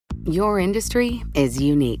Your industry is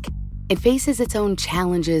unique. It faces its own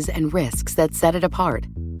challenges and risks that set it apart.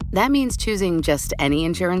 That means choosing just any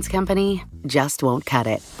insurance company just won't cut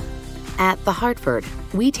it. At The Hartford,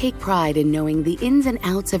 we take pride in knowing the ins and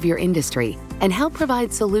outs of your industry and help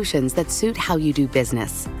provide solutions that suit how you do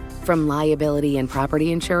business. From liability and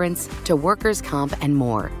property insurance to workers' comp and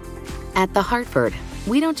more. At The Hartford,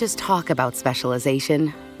 we don't just talk about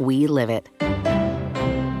specialization, we live it.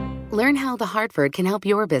 Learn how The Hartford can help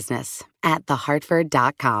your business at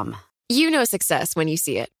thehartford.com. You know success when you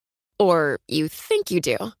see it. Or you think you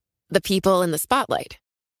do. The people in the spotlight.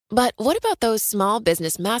 But what about those small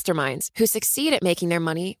business masterminds who succeed at making their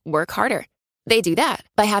money work harder? They do that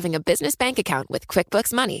by having a business bank account with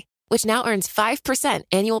QuickBooks Money, which now earns 5%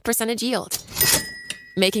 annual percentage yield.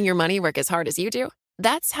 Making your money work as hard as you do?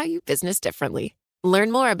 That's how you business differently.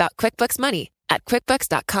 Learn more about QuickBooks Money at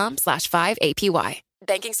quickbooks.com/5APY.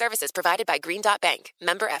 Banking services provided by Green Dot Bank.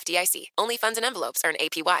 Member FDIC. Only funds and envelopes earn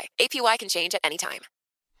APY. APY can change at any time.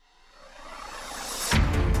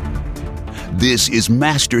 This is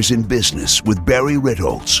Masters in Business with Barry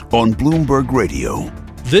Ritholtz on Bloomberg Radio.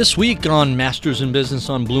 This week on Masters in Business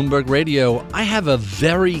on Bloomberg Radio, I have a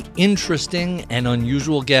very interesting and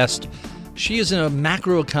unusual guest. She is a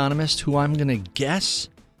macroeconomist who I'm going to guess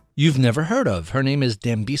you've never heard of. Her name is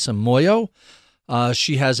Dambisa Moyo.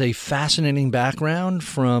 She has a fascinating background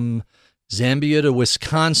from Zambia to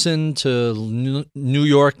Wisconsin to New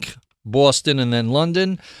York, Boston, and then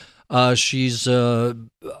London. She's, they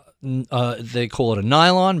call it a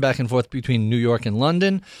nylon, back and forth between New York and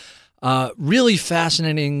London. Really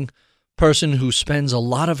fascinating person who spends a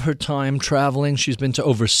lot of her time traveling. She's been to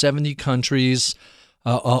over 70 countries,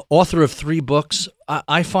 author of 3 books.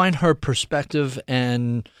 I find her perspective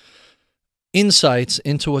and insights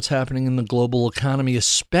into what's happening in the global economy,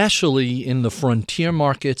 especially in the frontier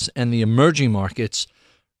markets and the emerging markets,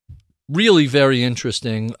 really very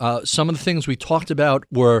interesting. Some of the things we talked about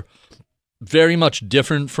were very much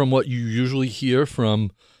different from what you usually hear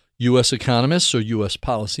from U.S. economists or U.S.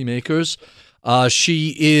 policymakers.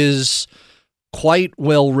 She is quite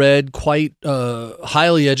well-read, quite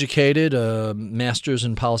highly educated, a master's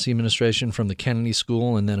in policy administration from the Kennedy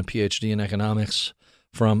School and then a PhD in economics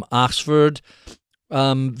from Oxford.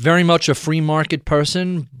 Very much a free market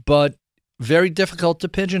person, but very difficult to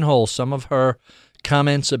pigeonhole. Some of her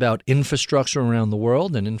comments about infrastructure around the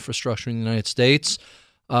world and infrastructure in the United States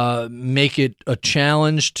make it a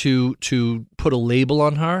challenge to put a label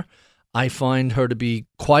on her. I find her to be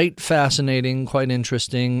quite fascinating, quite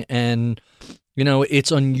interesting, and you know,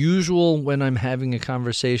 it's unusual when I'm having a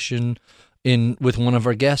conversation with one of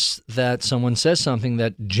our guests that someone says something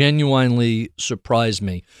that genuinely surprised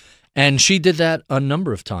me. And she did that a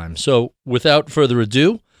number of times. So without further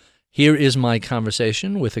ado, here is my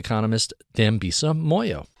conversation with economist Dambisa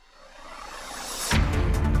Moyo.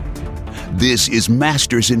 This is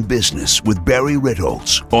Masters in Business with Barry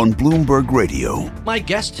Ritholtz on Bloomberg Radio. My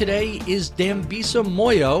guest today is Dambisa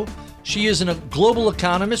Moyo. She is a global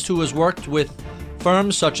economist who has worked with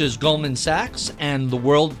firms such as Goldman Sachs and the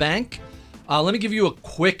World Bank. Let me give you a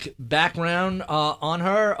quick background on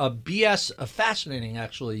her. A fascinating,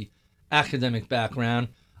 actually, academic background.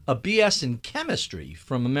 A BS in chemistry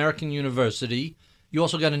from American University. You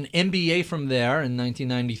also got an MBA from there in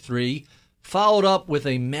 1993. Followed up with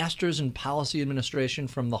a master's in policy administration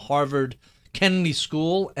from the Harvard Kennedy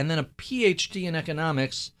School. And then a PhD in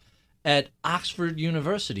economics at Oxford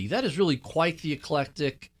University. That is really quite the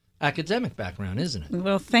eclectic academic background, isn't it?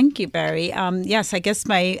 Well, thank you, Barry. Yes, I guess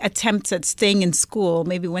my attempts at staying in school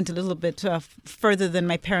maybe went a little bit further than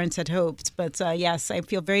my parents had hoped. But yes, I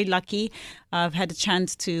feel very lucky. I've had a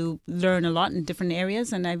chance to learn a lot in different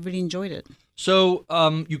areas, and I really enjoyed it. So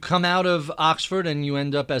you come out of Oxford and you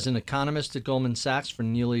end up as an economist at Goldman Sachs for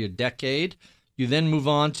nearly a decade. You then move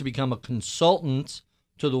on to become a consultant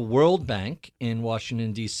to the World Bank in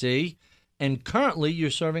Washington, D.C., and currently, you're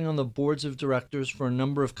serving on the boards of directors for a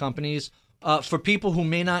number of companies. For people who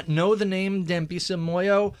may not know the name Dambisa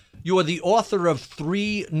Moyo, you are the author of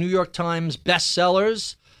 3 New York Times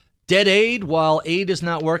bestsellers, Dead Aid, While Aid is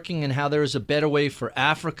Not Working and How There is a Better Way for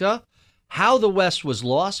Africa, How the West Was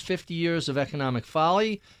Lost, 50 Years of Economic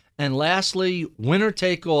Folly, and lastly, Winner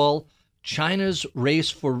Take All, China's Race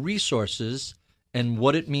for Resources and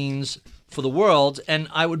What It Means for the World. And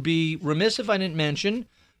I would be remiss if I didn't mention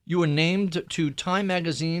you were named to Time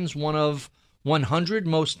Magazine's one of 100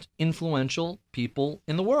 most influential people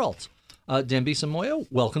in the world. Dambisa Moyo,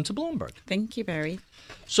 welcome to Bloomberg. Thank you, Barry.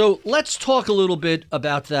 So let's talk a little bit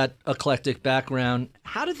about that eclectic background.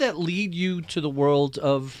 How did that lead you to the world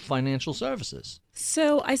of financial services?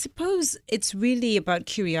 So I suppose it's really about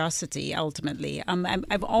curiosity, ultimately.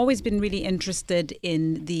 I've always been really interested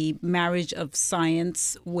in the marriage of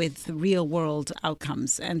science with real-world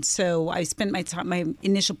outcomes. And so I spent my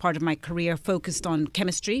initial part of my career focused on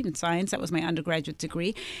chemistry and science. That was my undergraduate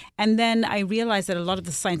degree. And then I realized that a lot of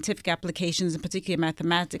the scientific applications, in particular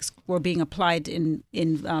mathematics, were being applied in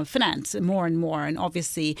finance more and more. And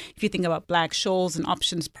obviously, if you think about Black-Scholes and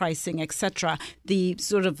options pricing, etc., the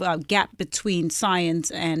sort of gap between science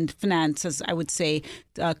and finance, as I would say,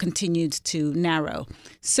 continued to narrow.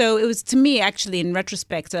 So it was, to me, actually, in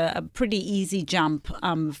retrospect, a pretty easy jump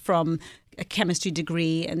from a chemistry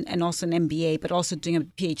degree and also an MBA, but also doing a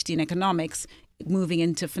PhD in economics, moving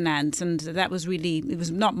into finance. And that was really, it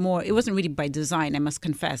wasn't really by design, I must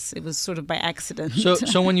confess. It was sort of by accident.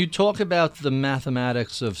 So when you talk about the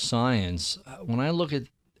mathematics of science, when I look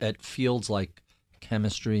at fields like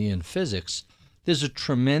chemistry and physics, there's a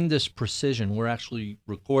tremendous precision. We're actually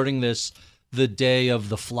recording this the day of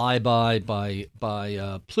the flyby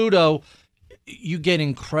by Pluto. You get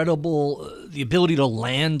incredible, the ability to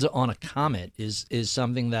land on a comet is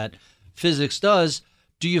something that physics does.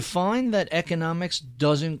 Do you find that economics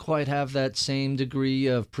doesn't quite have that same degree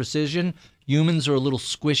of precision? Humans are a little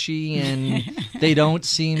squishy and they don't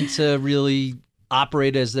seem to really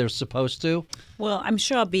operate as they're supposed to? Well, I'm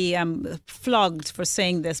sure I'll be flogged for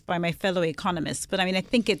saying this by my fellow economists, but I mean, I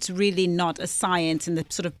think it's really not a science in the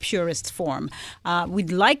sort of purest form.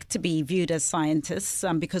 We'd like to be viewed as scientists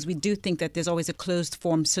because we do think that there's always a closed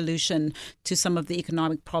form solution to some of the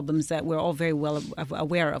economic problems that we're all very well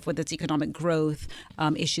aware of, whether it's economic growth,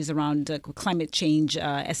 issues around climate change,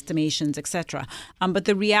 estimations, etc. But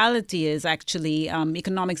the reality is actually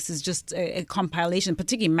economics is just a compilation,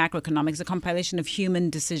 particularly macroeconomics, a compilation of human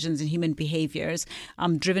decisions and human behaviors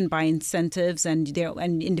driven by incentives and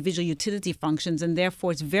individual utility functions, and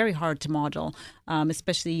therefore it's very hard to model,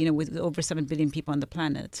 especially with over 7 billion people on the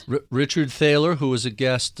planet. Richard Thaler, who was a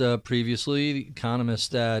guest previously, the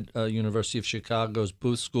economist at University of Chicago's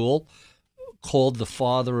Booth School, called the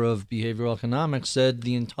father of behavioral economics, said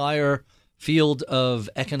the entire field of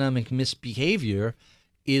economic misbehavior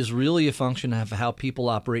is really a function of how people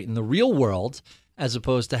operate in the real world, as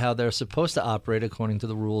opposed to how they're supposed to operate according to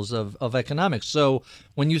the rules of economics. So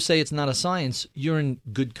when you say it's not a science, you're in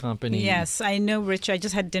good company. Yes, I know, Rich. I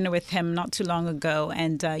just had dinner with him not too long ago.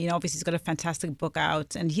 And, obviously he's got a fantastic book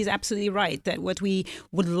out. And he's absolutely right that what we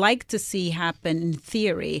would like to see happen in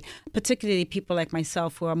theory, particularly people like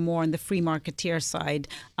myself who are more on the free marketeer side,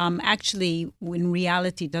 actually in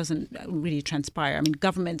reality doesn't really transpire. I mean,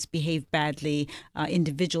 governments behave badly,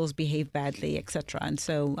 individuals behave badly, etc. And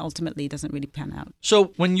so ultimately it doesn't really pan out.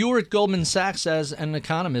 So when you were at Goldman Sachs as an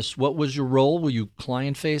economist, what was your role? Were you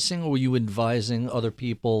client-facing or were you advising other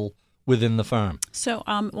people within the firm? So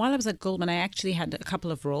while I was at Goldman, I actually had a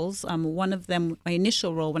couple of roles. One of them, my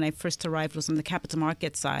initial role when I first arrived, was on the capital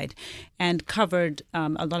market side and covered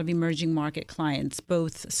a lot of emerging market clients,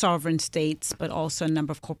 both sovereign states, but also a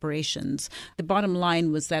number of corporations. The bottom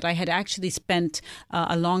line was that I had actually spent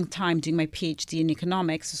a long time doing my PhD in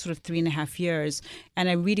economics, sort of 3.5 years, and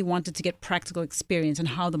I really wanted to get practical experience on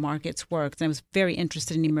how the markets worked. And I was very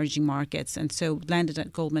interested in emerging markets, and so landed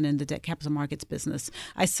at Goldman in the debt capital markets business.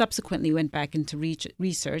 I subsequently went back into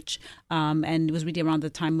research, and it was really around the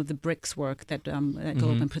time of the BRICS work that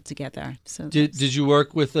Goldman put together. So did you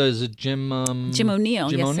work with is it Jim O'Neill? Jim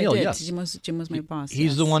O'Neill, yes. Jim was my boss.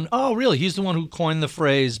 He's the one. Oh, really? He's the one who coined the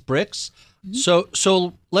phrase BRICS.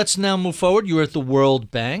 So let's now move forward. You were at the World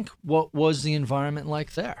Bank. What was the environment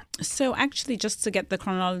like there? So actually, just to get the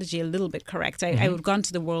chronology a little bit correct, I had gone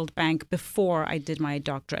to the World Bank before I did my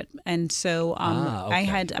doctorate. And so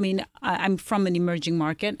okay. I'm from an emerging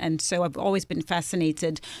market. And so I've always been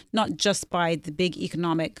fascinated, not just by the big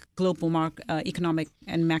global economic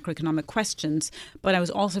and macroeconomic questions, but I was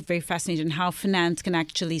also very fascinated in how finance can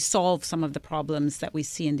actually solve some of the problems that we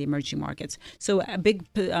see in the emerging markets. So a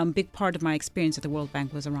big part of my experience at the World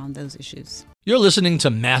Bank was around those issues. You're listening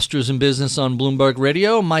to Masters in Business on Bloomberg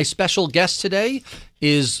Radio. My special guest today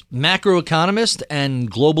is macroeconomist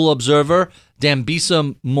and global observer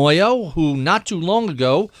Dambisa Moyo, who not too long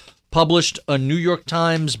ago published a New York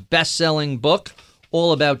Times best-selling book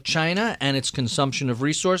all about China and its consumption of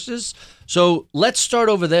resources. So let's start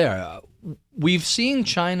over there. We've seen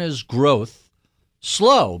China's growth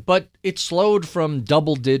slow, but it slowed from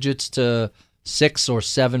double digits to 6 or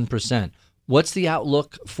 7%. What's the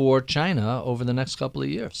outlook for China over the next couple of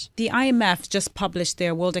years? The IMF just published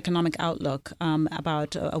their World Economic Outlook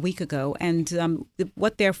about a week ago, and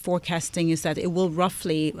what they're forecasting is that it will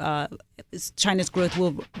roughly China's growth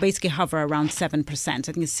will basically hover around 7%. I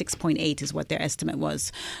think it's 6.8 is what their estimate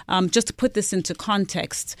was. Just to put this into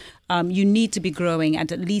context, you need to be growing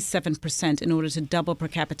at least 7% in order to double per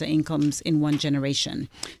capita incomes in one generation.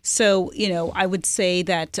 So, I would say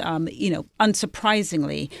that,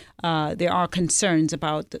 unsurprisingly, there are concerns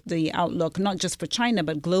about the outlook, not just for China,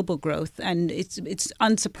 but global growth. And it's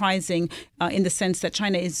unsurprising in the sense that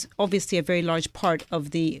China is obviously a very large part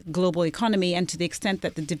of the global economy, and to the extent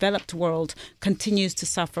that the developed world continues to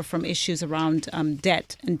suffer from issues around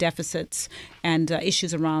debt and deficits and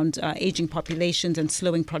issues around aging populations and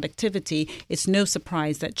slowing productivity, it's no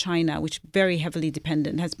surprise that China, which very heavily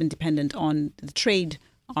has been dependent on the trade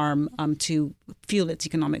arm to fuel its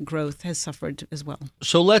economic growth, has suffered as well.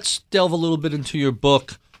 So let's delve a little bit into your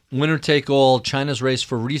book, Winner Take All, China's Race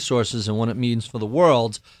for Resources and What It Means for the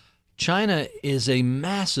World. China is a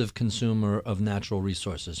massive consumer of natural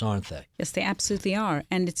resources, aren't they? Yes, they absolutely are.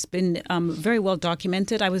 And it's been very well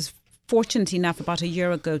documented. I was fortunate enough about a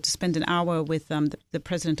year ago to spend an hour with the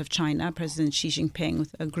president of China, President Xi Jinping,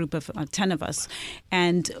 with a group of 10 of us.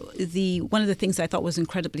 And one of the things I thought was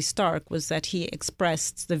incredibly stark was that he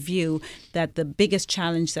expressed the view that the biggest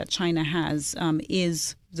challenge that China has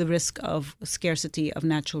is the risk of scarcity of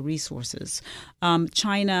natural resources.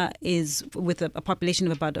 China is, with a population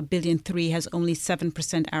of about 1.3 billion, has only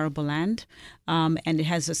 7% arable land, and it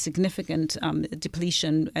has a significant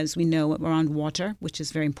depletion, as we know, around water, which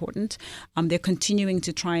is very important. They're continuing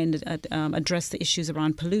to try and address the issues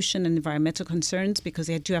around pollution and environmental concerns because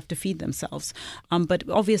they do have to feed themselves. But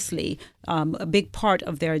obviously, a big part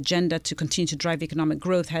of their agenda to continue to drive economic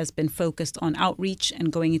growth has been focused on outreach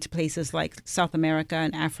and going into places like South America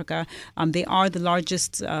and Africa. They are the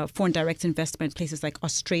largest foreign direct investment in places like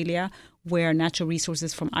Australia, where natural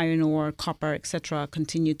resources from iron ore, copper, etc.,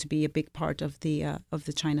 continue to be a big part of the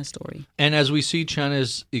China story. And as we see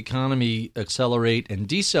China's economy accelerate and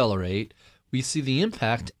decelerate, we see the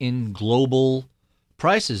impact in global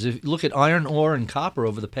prices. If you look at iron ore and copper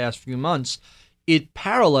over the past few months, it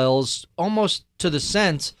parallels almost to the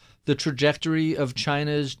sense the trajectory of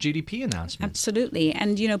China's GDP announcements. Absolutely.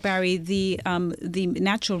 And, Barry, the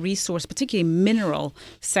natural resource, particularly mineral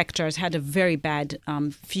sector, has had a very bad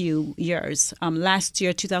few years. Last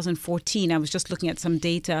year, 2014, I was just looking at some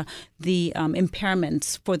data, the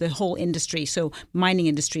impairments for the whole industry, so mining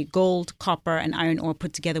industry, gold, copper, and iron ore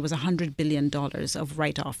put together was $100 billion of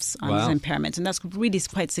write-offs on those impairments. And that's really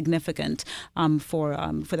quite significant for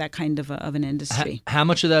that kind of an industry. How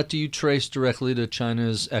much of that do you trace directly to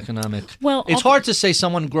China's economic? Well, it's hard to say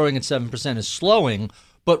someone growing at 7% is slowing,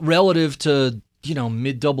 but relative to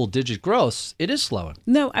mid-double-digit growth, it is slowing.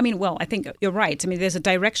 No, I think you're right. There's a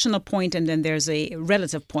directional point and then there's a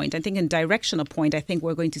relative point. I think in directional point, I think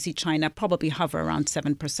we're going to see China probably hover around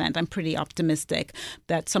 7%. I'm pretty optimistic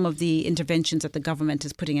that some of the interventions that the government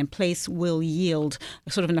is putting in place will yield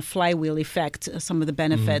sort of in a flywheel effect some of the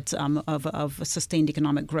benefits of sustained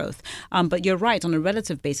economic growth. But you're right, on a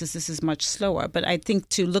relative basis, this is much slower. But I think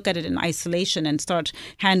to look at it in isolation and start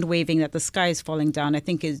hand-waving that the sky is falling down, I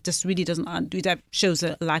think it just really doesn't do that. Shows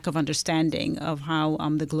a lack of understanding of how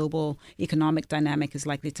the global economic dynamic is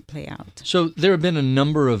likely to play out. So there have been a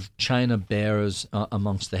number of China bears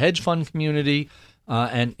amongst the hedge fund community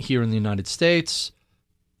and here in the United States.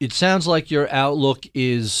 It sounds like your outlook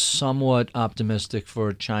is somewhat optimistic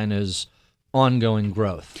for China's ongoing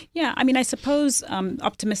growth. Yeah, I suppose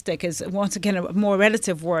optimistic is, once again, a more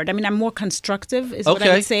relative word. I'm more constructive is what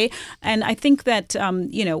I would say. And I think that,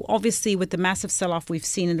 obviously with the massive sell-off we've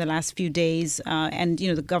seen in the last few days and,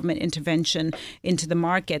 the government intervention into the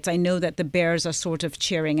markets, I know that the bears are sort of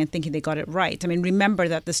cheering and thinking they got it right. Remember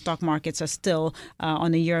that the stock markets are still,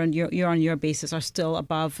 on a year-on-year basis, are still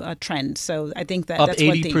above trend. So I think that up that's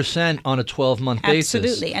 80% on a 12-month basis.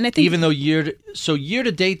 Absolutely. And I think even though year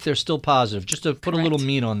to date, they're still positive. Just to put a little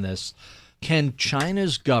meat on this, can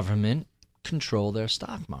China's government control their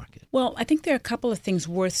stock market? Well, I think there are a couple of things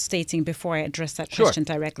worth stating before I address that question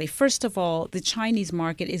directly. First of all, the Chinese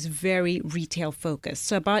market is very retail focused.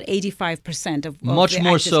 So about 85% of much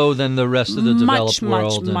more so than the rest of the developed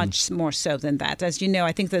world. Much more so than that. As you know,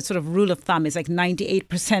 I think the sort of rule of thumb is like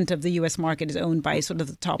 98% of the U.S. market is owned by sort of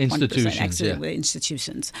the top 1%.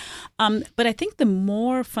 Institutions. But I think the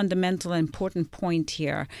more fundamental and important point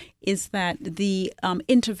here is that the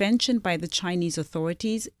intervention by the Chinese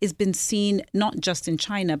authorities has been seen seen not just in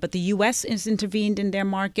China, but the U.S. has intervened in their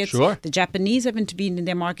markets. Sure. The Japanese have intervened in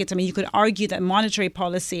their markets. I mean, you could argue that monetary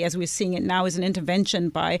policy, as we're seeing it now, is an intervention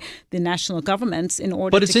by the national governments in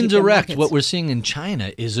order But to it's keep their indirect. markets. What we're seeing in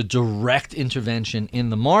China is a direct intervention in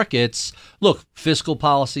the markets. Look, fiscal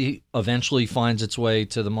policy eventually finds its way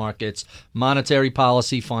to the markets. Monetary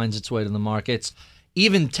policy finds its way to the markets.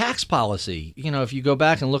 Even tax policy. You know, if you go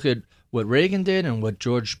back and look at what Reagan did and what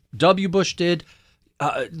George W. Bush did,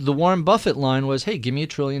 the Warren Buffett line was, hey, give me $1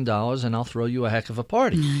 trillion and I'll throw you a heck of a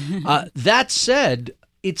party. That said,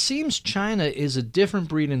 it seems China is a different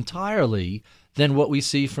breed entirely than what we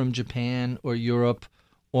see from Japan or Europe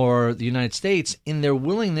or the United States in their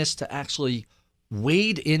willingness to actually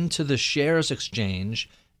wade into the shares exchange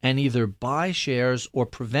and either buy shares or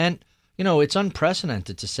prevent. You know, it's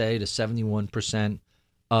unprecedented to say to 71%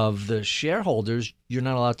 of the shareholders, you're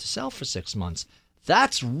not allowed to sell for 6 months.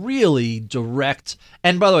 That's really direct.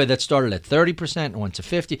 And by the way, that started at 30% and went to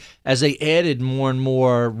 50%. As they added more and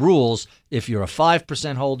more rules, if you're a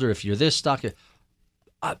 5% holder, if you're this stock,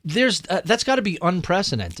 that's got to be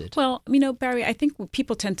unprecedented. Well, you know, Barry, I think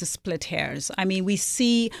people tend to split hairs. I mean, we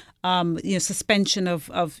see suspension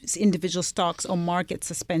of individual stocks or market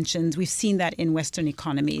suspensions. We've seen that in Western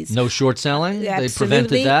economies. No short selling. They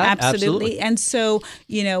prevented that. Absolutely. And so,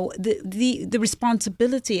 you know, the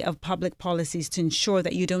responsibility of public policies to ensure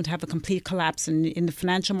that you don't have a complete collapse in the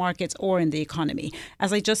financial markets or in the economy.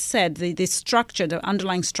 As I just said, the structure, the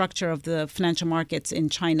underlying structure of the financial markets in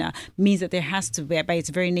China means that there has to, by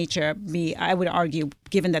its very nature, be, I would argue,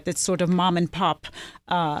 given that it's sort of mom and pop,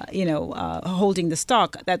 holding the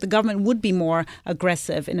stock, that the government would be more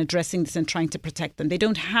aggressive in addressing this and trying to protect them. They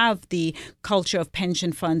don't have the culture of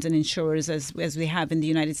pension funds and insurers as we have in the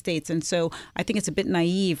United States. And so I think it's a bit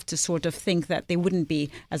naive to sort of think that they wouldn't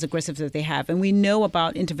be as aggressive as they have. And we know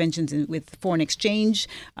about interventions with foreign exchange.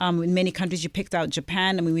 In many countries, you picked out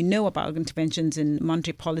Japan. I mean, we know about interventions in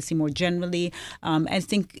monetary policy more generally. I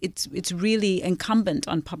think it's really incumbent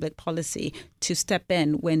on public policy to step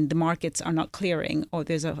in when the markets are not clearing or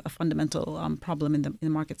there's a fundamental problem in the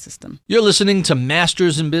market system. You're listening to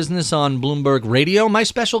Masters in Business on Bloomberg Radio. My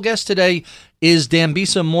special guest today is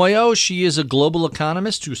Dambisa Moyo. She is a global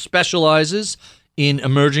economist who specializes in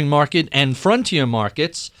emerging market and frontier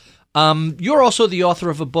markets. You're also the author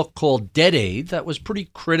of a book called Dead Aid that was pretty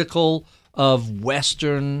critical of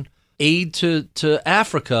Western aid to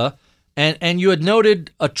Africa. And you had noted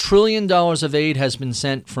 $1 trillion of aid has been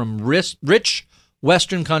sent from rich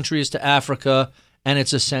Western countries to Africa, and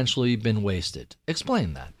it's essentially been wasted.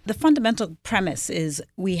 Explain that. The fundamental premise is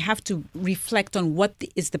we have to reflect on what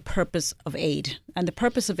is the purpose of aid. And the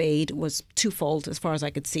purpose of aid was twofold as far as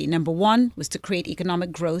I could see. Number one was to create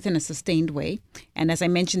economic growth in a sustained way. And as I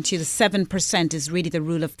mentioned to you, the 7% is really the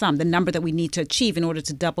rule of thumb, the number that we need to achieve in order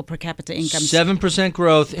to double per capita income. 7%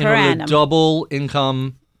 growth in order to double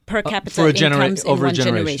income per capita for incomes over in one a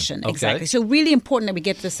generation. Okay. Exactly. So really important that we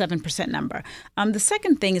get to the 7% number. The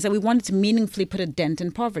second thing is that we wanted to meaningfully put a dent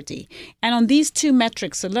in poverty. And on these two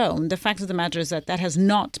metrics alone, the fact of the matter is that has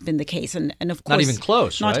not been the case. And of course, not even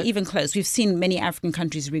close, Not right? even close. We've seen many African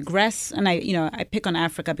countries regress. And I pick on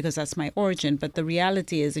Africa because that's my origin. But the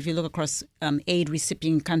reality is if you look across aid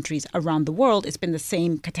recipient countries around the world, it's been the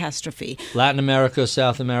same catastrophe. Latin America,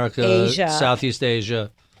 South America, Asia. Southeast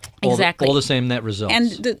Asia. Exactly. All the same net results.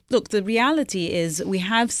 And the reality is we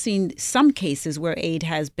have seen some cases where aid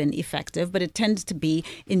has been effective, but it tends to be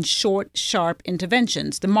in short, sharp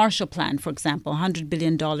interventions. The Marshall Plan, for example, $100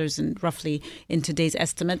 billion roughly in today's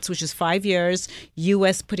estimates, which is 5 years,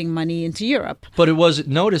 U.S. putting money into Europe. But it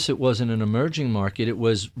wasn't an emerging market. It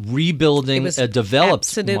was rebuilding a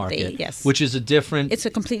developed market, yes. which is It's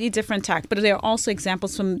a completely different tack. But there are also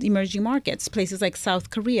examples from emerging markets, places like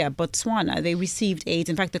South Korea, Botswana. They received aid.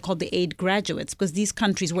 In fact, they're called the aid graduates because these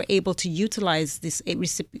countries were able to utilize this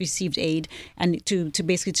received aid and to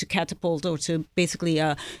basically to catapult or to basically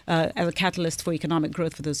as a catalyst for economic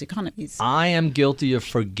growth for those economies. I am guilty of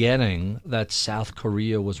forgetting that South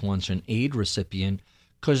Korea was once an aid recipient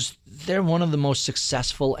because they're one of the most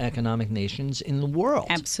successful economic nations in the world.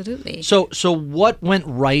 Absolutely. So what went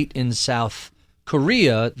right in South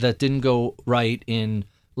Korea that didn't go right in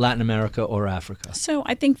Latin America or Africa? So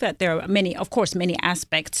I think that there are many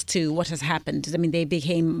aspects to what has happened. I mean, they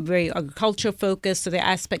became very agriculture focused, so the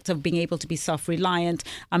aspect of being able to be self-reliant.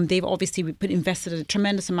 They've obviously invested a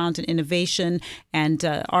tremendous amount in innovation and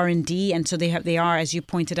R&D, and so they are, as you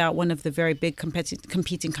pointed out, one of the very big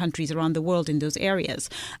competing countries around the world in those areas.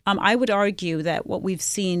 I would argue that what we've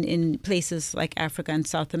seen in places like Africa and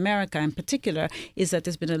South America in particular is that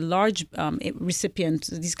there's been a large recipient.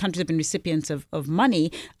 These countries have been recipients of money.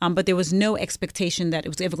 but there was no expectation that it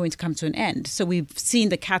was ever going to come to an end. So we've seen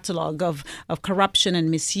the catalog of corruption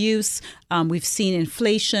and misuse. We've seen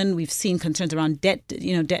inflation. We've seen concerns around debt.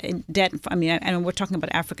 Debt. I mean, and we're talking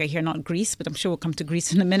about Africa here, not Greece, but I'm sure we'll come to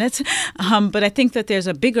Greece in a minute. But I think that there's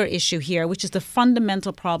a bigger issue here, which is the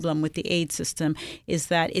fundamental problem with the aid system, is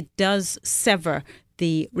that it does sever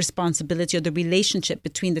the responsibility or the relationship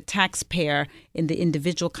between the taxpayer in the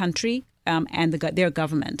individual country and their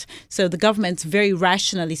government. So the governments very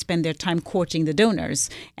rationally spend their time courting the donors.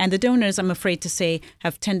 And the donors, I'm afraid to say,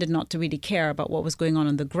 have tended not to really care about what was going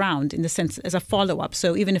on the ground in the sense as a follow-up.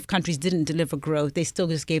 So even if countries didn't deliver growth, they still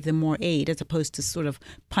just gave them more aid as opposed to sort of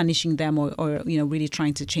punishing them or really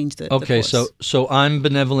trying to change the course. So I'm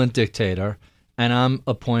benevolent dictator, and I'm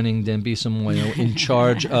appointing Dambisa Moyo in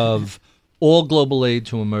charge of all global aid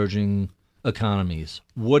to emerging economies.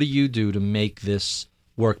 What do you do to make this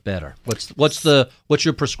work better? What's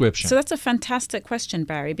your prescription? So that's a fantastic question,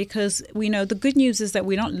 Barry, because we know the good news is that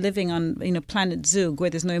we're not living on planet Zug where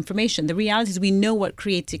there's no information. The reality is we know what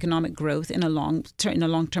creates economic growth in a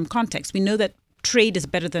long-term context. We know that trade is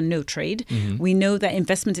better than no trade. Mm-hmm. We know that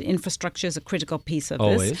investment in infrastructure is a critical piece of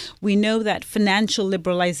this. We know that financial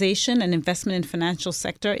liberalization and investment in financial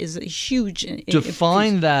sector is a huge.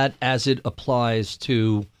 Define that as it applies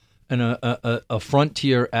to a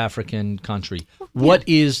frontier African country. What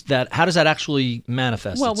is that? How does that actually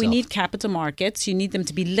manifest itself? Well, we need capital markets. You need them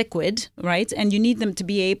to be liquid, right? And you need them to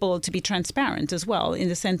be able to be transparent as well, in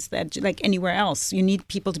the sense that, like anywhere else, you need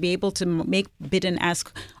people to be able to make bid and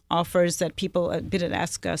ask offers that people bid and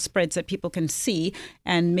ask spreads that people can see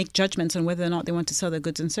and make judgments on whether or not they want to sell their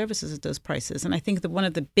goods and services at those prices. And I think that one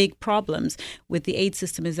of the big problems with the aid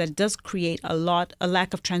system is that it does create a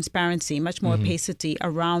lack of transparency, much more opacity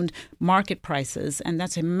around market prices, and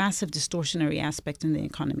that's a massive distortionary aspect in the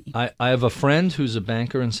economy. I have a friend who's a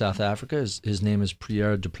banker in South Africa. His name is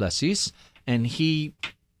Pierre Duplessis, and he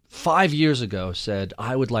 5 years ago said,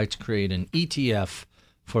 I would like to create an ETF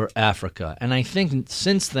for Africa. And I think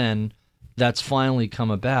since then, that's finally come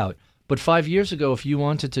about. But 5 years ago, if you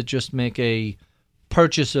wanted to just make a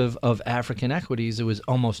purchase of African equities, it was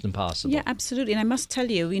almost impossible. Yeah, absolutely. And I must tell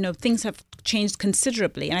you, things have changed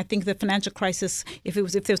considerably. And I think the financial crisis, if there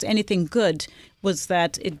was anything good, was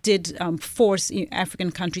that it did force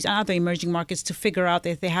African countries and other emerging markets to figure out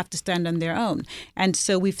that they have to stand on their own. And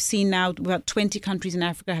so we've seen now about 20 countries in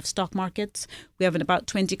Africa have stock markets. We have about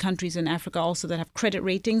 20 countries in Africa also that have credit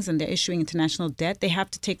ratings, and they're issuing international debt. They have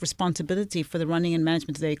to take responsibility for the running and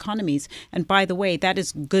management of their economies. And by the way, that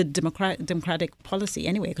is good democratic policy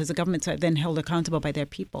anyway, because the governments are then held accountable by their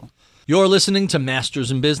people. You're listening to Masters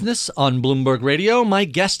in Business on Bloomberg Radio. My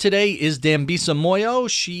guest today is Dambisa Moyo.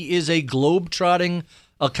 She is a globe-trotting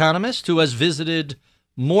economist who has visited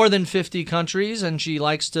more than 50 countries, and she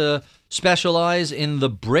likes to specialize in the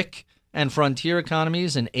BRIC and frontier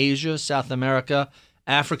economies in Asia, South America,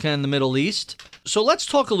 Africa, and the Middle East. So let's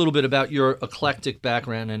talk a little bit about your eclectic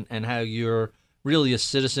background and how you're really a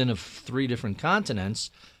citizen of 3 different continents.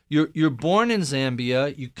 You're born in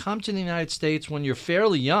Zambia. You come to the United States when you're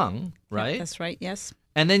fairly young, right? Yeah, that's right, yes.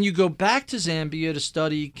 And then you go back to Zambia to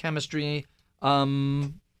study chemistry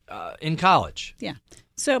in college. Yeah.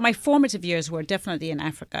 So my formative years were definitely in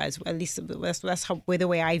Africa, at least that's the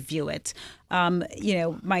way I view it.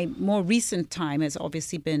 My more recent time has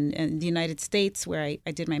obviously been in the United States, where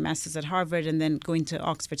I did my master's at Harvard and then going to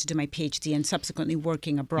Oxford to do my PhD and subsequently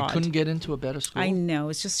working abroad. You couldn't get into a better school? I know.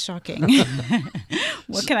 It's just shocking.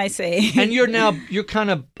 What can I say? And you're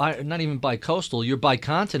kind of not even bi-coastal. You're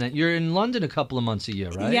bi-continent. You're in London a couple of months a year,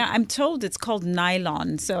 right? Yeah, I'm told it's called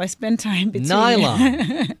Nylon. So I spend time between...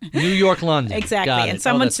 Nylon. New York, London. Exactly. And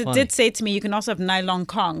someone did say to me, you can also have Nylon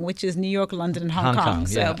Kong, which is New York, London, and Hong Kong.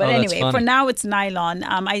 So, yeah. But anyway, for now it's Nylon.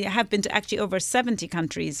 I have been to actually over 70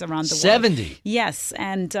 countries around the world. 70? Yes.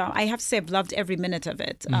 And I have to say I've loved every minute of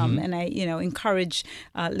it. And I encourage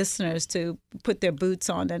listeners to put their boots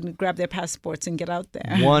on and grab their passports and get out there.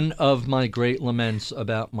 One of my great laments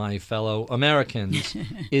about my fellow Americans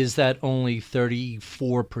is that only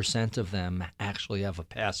 34% of them actually have a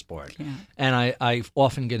passport. Yeah. And I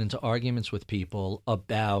often get into arguments with people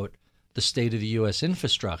about the state of the U.S.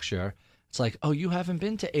 infrastructure. It's like, oh, you haven't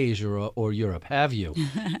been to Asia or Europe, have you?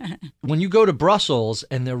 When you go to Brussels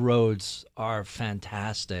and their roads are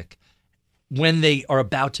fantastic, when they are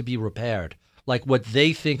about to be repaired, like what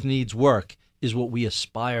they think needs work is what we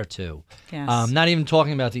aspire to. Yes. Not even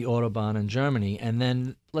talking about the Autobahn in Germany. And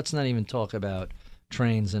then let's not even talk about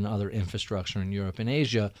trains and other infrastructure in Europe and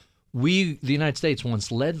Asia. We, the United States,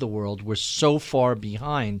 once led the world. We're so far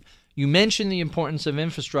behind. You mentioned the importance of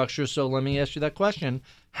infrastructure, so let me ask you that question.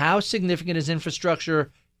 How significant is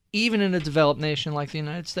infrastructure even in a developed nation like the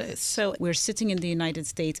United States. So we're sitting in the United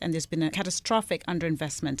States, and there's been a catastrophic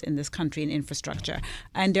underinvestment in this country in infrastructure.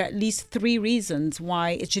 And there are at least 3 reasons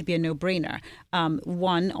why it should be a no-brainer.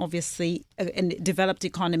 One, obviously, a developed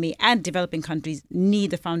economy and developing countries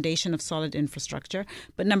need the foundation of solid infrastructure.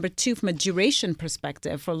 But number 2, from a duration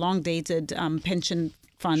perspective, for long-dated pension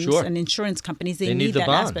funds and insurance companies, they need that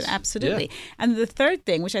bonds. aspect. Absolutely. Yeah. And the third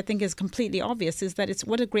thing, which I think is completely obvious, is that it's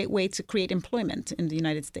what a great way to create employment in the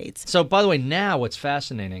United States. So, by the way, now what's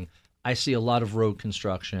fascinating, I see a lot of road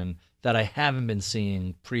construction that I haven't been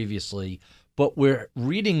seeing previously, but we're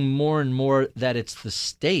reading more and more that it's the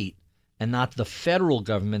state and not the federal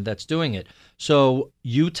government that's doing it. So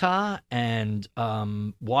Utah and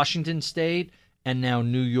Washington State and now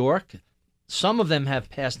New York, some of them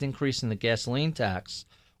have passed increase in the gasoline tax,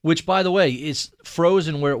 which, by the way, is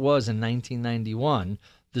frozen where it was in 1991.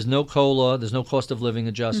 There's no COLA. There's no cost of living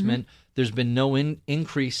adjustment. There's been no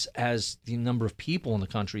increase as the number of people in the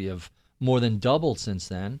country have more than doubled since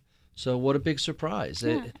then. So what a big surprise.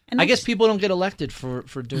 Yeah. I guess people don't get elected for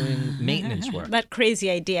doing maintenance work. That crazy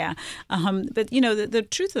idea. But, the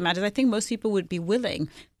truth of the matter is I think most people would be willing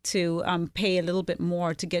to pay a little bit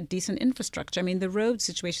more to get decent infrastructure. I mean, the road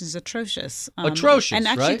situation is atrocious. Atrocious, and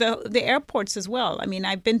actually, right? the airports as well. I mean,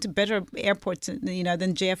 I've been to better airports, than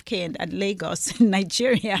JFK at Lagos in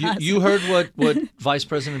Nigeria. You heard what Vice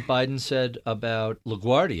President Biden said about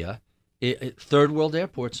LaGuardia. Third world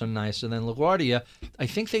airports are nicer than LaGuardia. I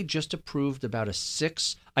think they just approved about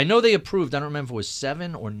I know they approved, I don't remember if it was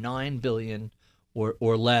 $7 or $9 billion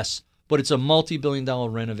or less, but it's a multi-billion-dollar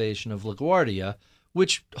renovation of LaGuardia,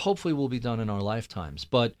 which hopefully will be done in our lifetimes.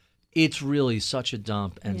 But it's really such a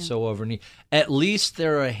dump and so overneeded. At least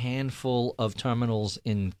there are a handful of terminals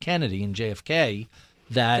in Kennedy, in JFK,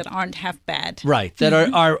 that aren't half bad. Right, that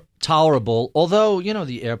are tolerable. Although,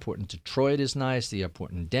 the airport in Detroit is nice, the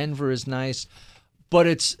airport in Denver is nice,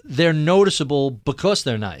 but they're noticeable because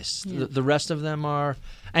they're nice. Yeah. The rest of them are.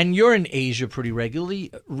 And you're in Asia pretty regularly.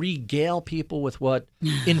 Regale people with what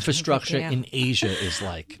infrastructure in Asia is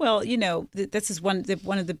like. Well, this is one of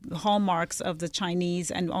the hallmarks of the Chinese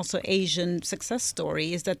and also Asian success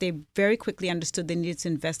story is that they very quickly understood they needed to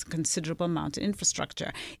invest a considerable amount in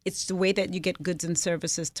infrastructure. It's the way that you get goods and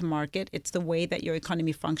services to market. It's the way that your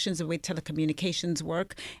economy functions, the way telecommunications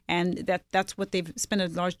work, and that's what they've spent a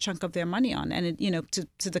large chunk of their money on. And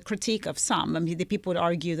to the critique of some, I mean, the people would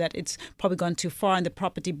argue that it's probably gone too far in the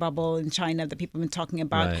property bubble in China that people have been talking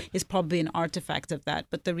about is probably an artifact of that.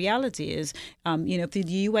 But the reality is, the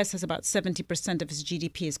U.S. has about 70% of its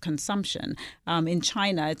GDP is consumption. In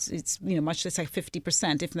China, it's much less, like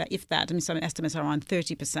 50%, if that. I mean, some estimates are around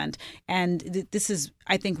 30%. And this is,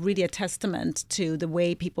 I think, really a testament to the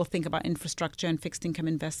way people think about infrastructure and fixed income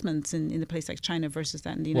investments in a place like China versus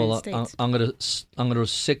that in the United States. I'm gonna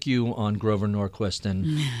sick you on Grover Norquist, and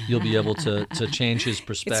you'll be able to change his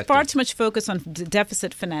perspective. It's far too much focus on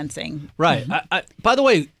deficit financing. Right. By the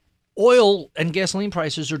way, oil and gasoline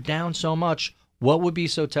prices are down so much. What would be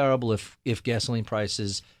so terrible if gasoline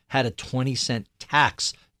prices had a 20-cent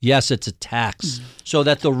tax? Yes, it's a tax, so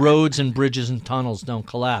that the roads and bridges and tunnels don't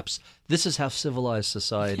collapse. This is how civilized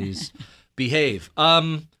societies behave.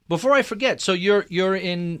 Before I forget, so you're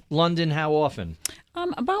in London how often?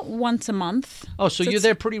 About once a month. Oh, so you're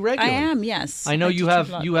there pretty regularly. I am, yes. I know you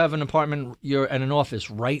have an apartment, you're at an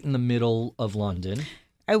office right in the middle of London.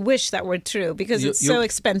 I wish that were true because it's so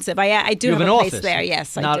expensive. I do have an a place office there.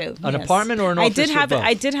 Yes, Not I do. An apartment or an office?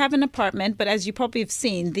 I did have an apartment, but as you probably have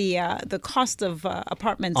seen, the cost of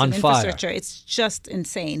apartments on and infrastructure, it's just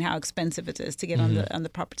insane how expensive it is to get on the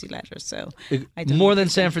property ladder. So more than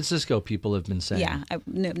San Francisco, people have been saying. Yeah,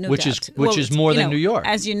 no which doubt. Which is more than New York.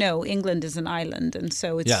 As you know, England is an island, and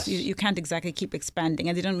so it's yes. you can't exactly keep expanding,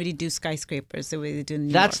 and they don't really do skyscrapers the way they do in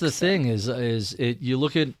New That's York. the thing is you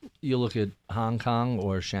look at Hong Kong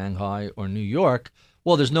or Shanghai or New York.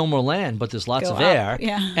 Well, there's no more land, but there's lots of air.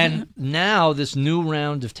 Yeah. And now this new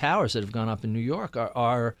round of towers that have gone up in New York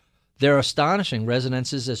they're astonishing.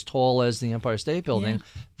 Residences as tall as the Empire State Building.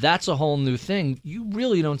 Yeah. That's a whole new thing. You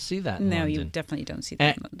really don't see that in London. No, you definitely don't see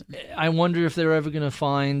that in London. I wonder if they're ever going to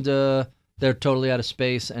find they're totally out of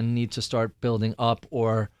space and need to start building up,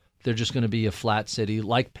 or they're just going to be a flat city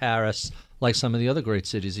like Paris, like some of the other great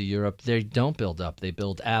cities of Europe. They don't build up. They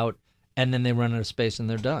build out, and then they run out of space and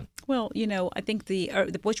they're done. Well, I think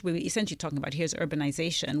what we're essentially talking about here is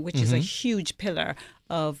urbanization, which is a huge pillar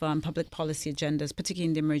of public policy agendas, particularly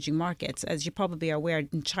in the emerging markets. As you probably are aware,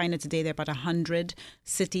 in China today, there are about 100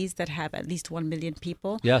 cities that have at least 1 million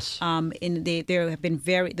people. Yes. There have been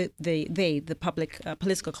the public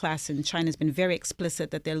political class in China has been very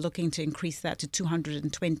explicit that they're looking to increase that to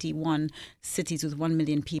 221 cities with 1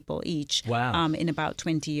 million people each. Wow. In about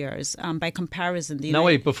 20 years. By comparison,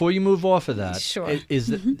 wait, before you move off of that, sure.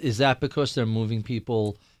 Is that because they're moving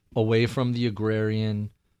people away from the agrarian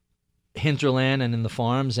hinterland and in the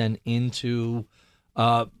farms and into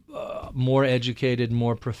more educated,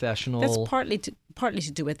 more professional? That's partly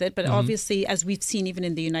to do with it, but obviously, as we've seen even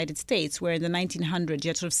in the United States, where in the 1900s you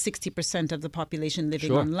had sort of 60% of the population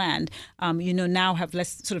living on land, now have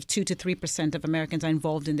less, sort of 2 to 3% of Americans are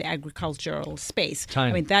involved in the agricultural space.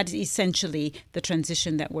 Tiny. I mean, that is essentially the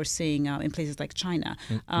transition that we're seeing in places like China.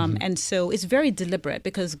 And so it's very deliberate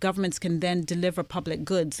because governments can then deliver public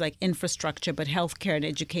goods like infrastructure, but healthcare and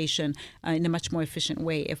education in a much more efficient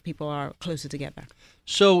way if people are closer together.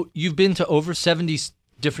 So you've been to over 70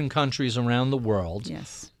 different countries around the world.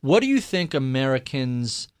 Yes. What do you think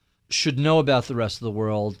Americans should know about the rest of the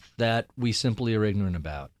world that we simply are ignorant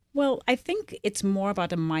about? Well, I think it's more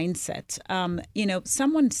about a mindset.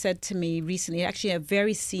 Someone said to me recently, actually a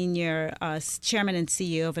very senior chairman and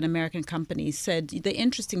CEO of an American company said the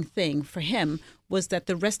interesting thing for him was that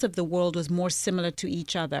the rest of the world was more similar to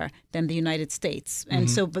each other than the United States. And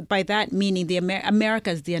so but by that meaning,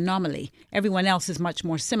 America is the anomaly. Everyone else is much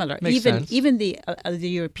more similar, Makes sense. even the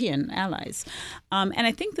European allies. And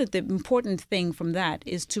I think that the important thing from that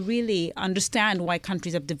is to really understand why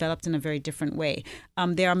countries have developed in a very different way.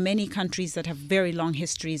 There are many countries that have very long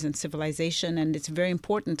histories in civilization, and it's very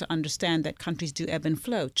important to understand that countries do ebb and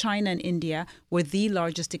flow. China and India were the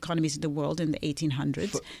largest economies in the world in the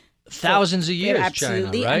 1800s. Thousands of years,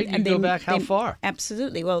 absolutely. China, right? And you go back how far?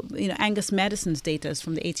 Absolutely. Well, Angus Madison's data is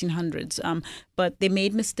from the 1800s. But they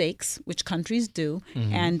made mistakes, which countries do,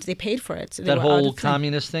 and they paid for it. So that whole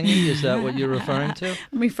communist thingy, is that what you're referring to?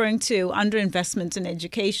 I'm referring to underinvestment in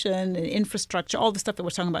education and infrastructure, all the stuff that we're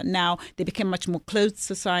talking about now. They became much more closed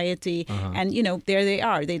society. And, there they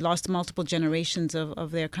are. They lost multiple generations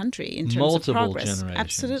of their country in terms of progress. Generations.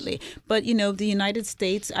 Absolutely. But, the United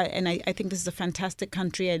States, I think this is a fantastic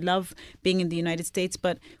country. I love being in the United States,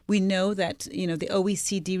 but we know that, the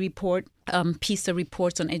OECD report, PISA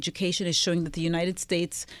reports on education is showing that the United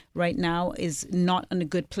States right now is not in a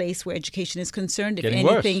good place where education is concerned. If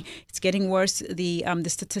anything, it's getting worse. The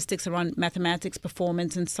statistics around mathematics,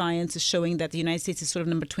 performance, and science is showing that the United States is sort of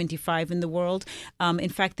number 25 in the world. In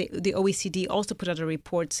fact, the OECD also put out a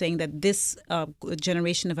report saying that this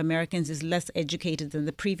generation of Americans is less educated than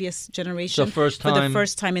the previous generation. For the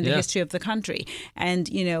first time in the history of the country. And,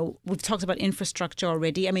 we've talked about infrastructure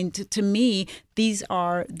already. I mean, to me, these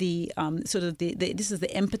are the this is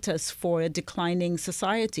the impetus for a declining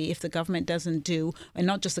society if the government doesn't do, and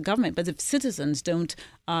not just the government, but if citizens don't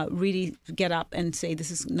really get up and say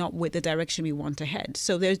this is not with the direction we want to head.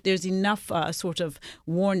 So there's enough sort of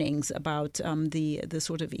warnings about the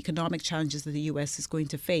sort of economic challenges that the U.S. is going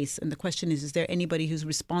to face. And the question is there anybody who's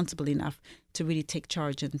responsible enough to really take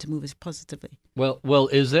charge and to move us positively? Well,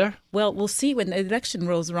 is there? Well, we'll see when the election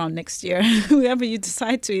rolls around next year. Whoever you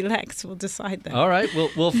decide to elect will decide that. All right,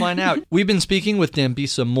 we'll find out. We've been speaking with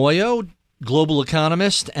Dambisa Moyo, global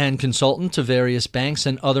economist and consultant to various banks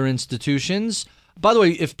and other institutions. By the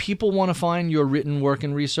way, if people want to find your written work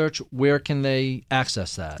and research, where can they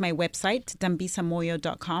access that? My website,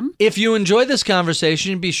 dambisamoyo.com. If you enjoyed this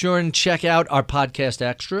conversation, be sure and check out our podcast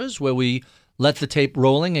extras, where we let the tape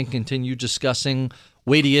rolling and continue discussing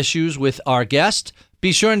weighty issues with our guest.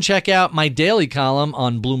 Be sure and check out my daily column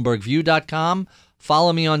on BloombergView.com.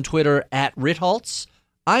 Follow me on Twitter @Ritholtz.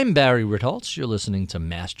 I'm Barry Ritholtz. You're listening to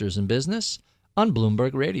Masters in Business on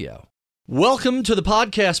Bloomberg Radio. Welcome to the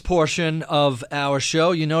podcast portion of our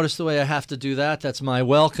show. You notice the way I have to do that? That's my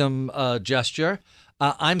welcome gesture.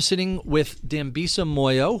 I'm sitting with Dambisa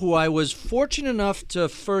Moyo, who I was fortunate enough to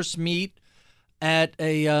first meet at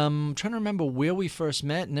I'm trying to remember where we first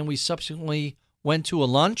met, and then we subsequently went to a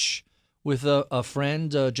lunch with a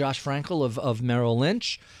friend, Josh Frankel of Merrill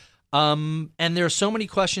Lynch. And there are so many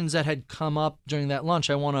questions that had come up during that lunch.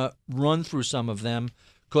 I want to run through some of them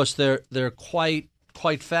because they're quite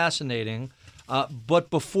fascinating. But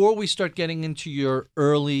before we start getting into your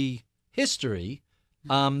early history,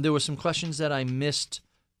 there were some questions that I missed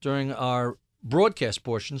during our broadcast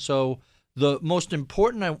portion. So the most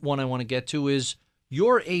important one I want to get to is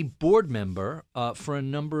you're a board member for a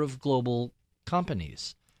number of global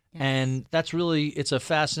companies. Yes. And that's it's a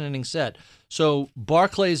fascinating set. So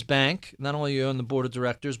Barclays Bank, not only you're on the board of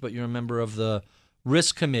directors, but you're a member of the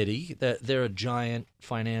risk committee. They're a giant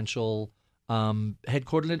financial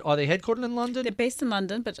Headquartered? Are they headquartered in London? They're based in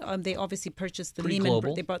London, but they obviously purchased the Pretty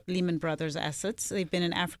global. They bought Lehman Brothers assets. They've been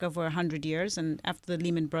in Africa for 100 years, and after the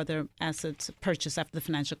Lehman Brothers assets purchase after the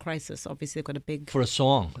financial crisis, obviously they've got a big. For a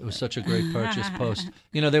song, it was such a great purchase post.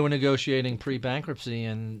 They were negotiating pre-bankruptcy,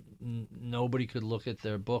 and nobody could look at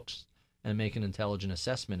their books and make an intelligent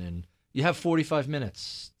assessment. And you have 45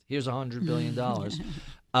 minutes. Here's $100 billion.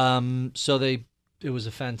 It was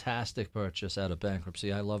a fantastic purchase out of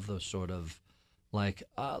bankruptcy. I love those sort of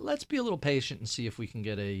let's be a little patient and see if we can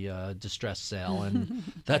get a distressed sale. And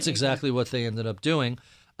that's exactly what they ended up doing.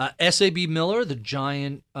 SAB Miller, the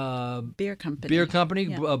giant beer company,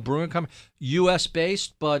 yeah. Brewing company, U.S.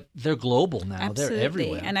 based, but they're global now. Absolutely. They're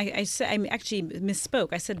everywhere. And I actually misspoke.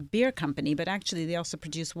 I said beer company, but actually they also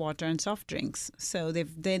produce water and soft drinks. So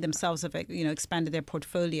they themselves have expanded their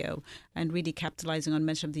portfolio and really capitalizing on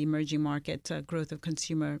much of the emerging market growth of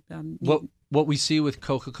consumer. What we see with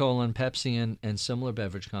Coca-Cola and Pepsi and similar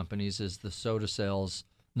beverage companies is the soda sales,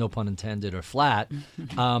 no pun intended, are flat,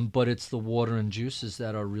 but it's the water and juices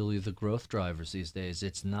that are really the growth drivers these days.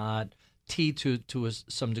 It's not tea to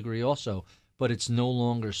some degree also, but it's no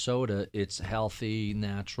longer soda. It's healthy,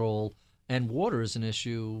 natural, and water is an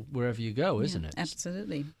issue wherever you go, isn't it?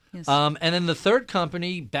 Absolutely, yes. And then the third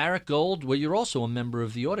company, Barrick Gold, where you're also a member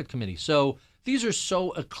of the audit committee. So these are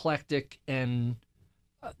so eclectic and,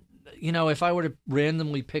 if I were to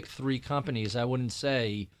randomly pick three companies, I wouldn't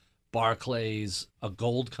say Barclays, a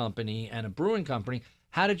gold company, and a brewing company.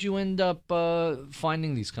 How did you end up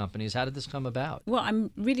finding these companies? How did this come about? Well, I'm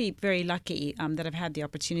really very lucky that I've had the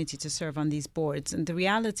opportunity to serve on these boards. And the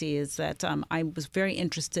reality is that I was very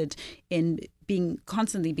interested in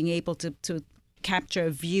constantly being able to capture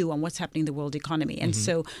a view on what's happening in the world economy. And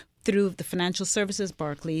so through the financial services,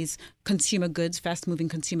 Barclays, consumer goods, fast-moving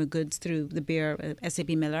consumer goods through the beer, SAB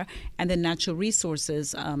Miller, and then natural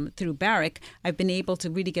resources through Barrick, I've been able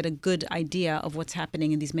to really get a good idea of what's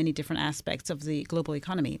happening in these many different aspects of the global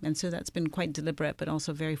economy. And so that's been quite deliberate, but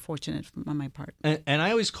also very fortunate on my part. And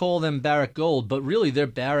I always call them Barrick Gold, but really they're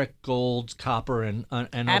Barrick Gold, copper, and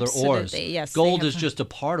other ores. Yes. Gold is just a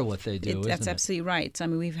part of what they do, isn't it? That's absolutely right. I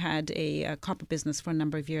mean, we've had a copper business for a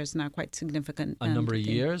number of years now, quite significant. A number of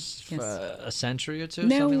years? Yes. A century or two,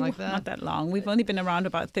 something like that? Not that long. We've only been around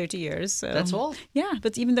about 30 years. So. That's all? Yeah,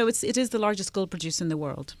 but even though it is the largest gold producer in the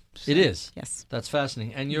world. So, it is? Yes. That's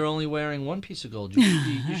fascinating. And you're only wearing one piece of gold.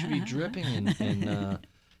 You should be dripping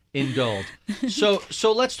in gold.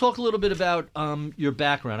 So let's talk a little bit about your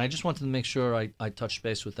background. I just wanted to make sure I touched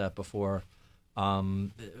base with that before.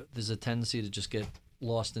 There's a tendency to just get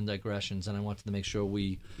lost in digressions, and I wanted to make sure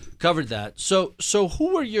we covered that. So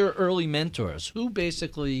who were your early mentors? Who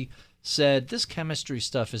basically said, this chemistry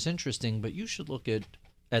stuff is interesting, but you should look at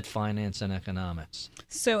finance and economics?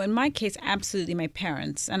 So in my case, absolutely my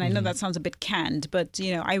parents. And I know that sounds a bit canned, but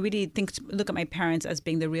I really look at my parents as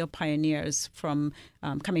being the real pioneers from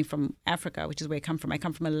coming from Africa, which is where I come from. I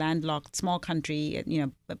come from a landlocked small country,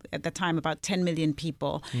 at the time about 10 million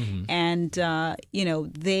people. And,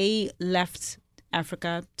 they left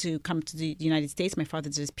Africa to come to the United States. My father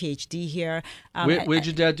did his PhD here. Where'd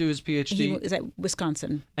your dad do his PhD? He was at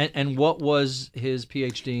Wisconsin. And what was his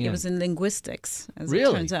PhD in? It was in linguistics, as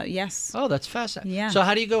really? it turns out. Yes. Oh, that's fascinating. Yeah. So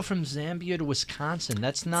how do you go from Zambia to Wisconsin?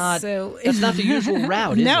 That's not the usual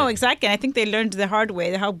route, is No, it? exactly. I think they learned the hard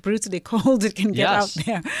way how brutally cold it can get out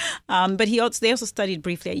there. But they also studied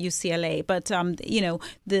briefly at UCLA. But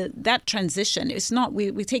that transition, it's not.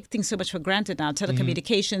 We take things so much for granted now.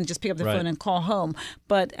 Telecommunications, just pick up the phone and call home.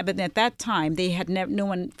 But at that time, they had no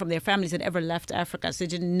one from their families had ever left Africa, so they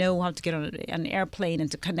didn't know how to get on an airplane and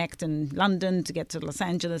to connect in London to get to Los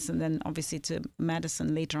Angeles and then obviously to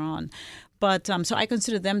Madison later on. But so I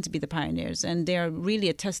consider them to be the pioneers, and they're really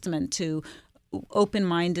a testament to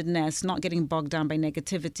open-mindedness, not getting bogged down by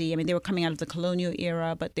negativity. I mean, they were coming out of the colonial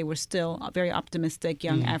era, but they were still very optimistic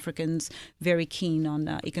young Africans, very keen on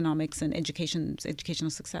economics and educational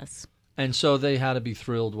success. And so they had to be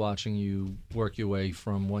thrilled watching you work your way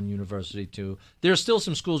from one university to. There are still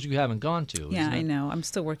some schools you haven't gone to. Yeah, I know. I'm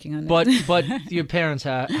still working on it. But your parents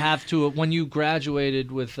have to. When you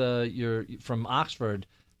graduated with from Oxford,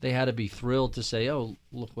 they had to be thrilled to say, "Oh,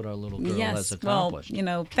 look what our little girl has accomplished."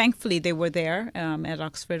 Well, thankfully they were there at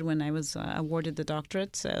Oxford when I was awarded the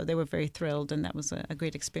doctorate, so they were very thrilled, and that was a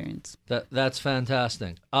great experience. That's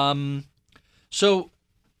fantastic. So.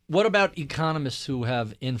 What about economists who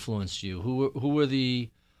have influenced you? Who were the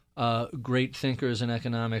great thinkers in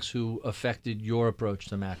economics who affected your approach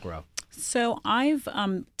to macro? So I've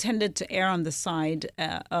tended to err on the side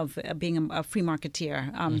of being a free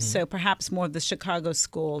marketeer. So perhaps more of the Chicago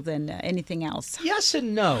school than anything else. Yes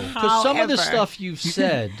and no, because some of the stuff you've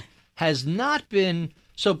said has not been,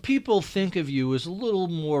 so people think of you as a little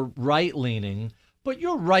more right-leaning, but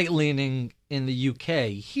you're right-leaning in the UK.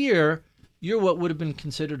 Here, you're what would have been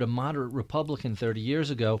considered a moderate Republican 30 years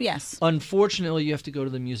ago. Yes. Unfortunately, you have to go to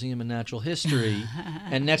the Museum of Natural History,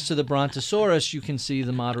 and next to the Brontosaurus, you can see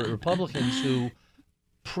the moderate Republicans who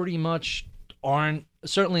pretty much aren't,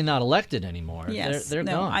 certainly not elected anymore. Yes. They're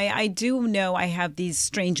gone. I do know I have these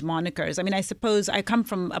strange monikers. I mean, I suppose I come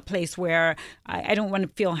from a place where I don't want to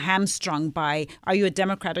feel hamstrung by, are you a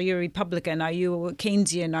Democrat? Are you a Republican? Are you a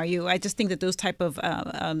Keynesian? I just think that those type of,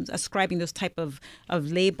 ascribing those type of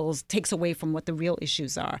labels takes away from what the real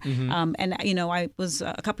issues are. And, I was,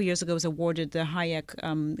 a couple of years ago, was awarded the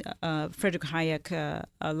Frederick Hayek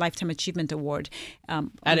Lifetime Achievement Award.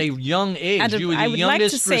 At a young age. You were the I would youngest like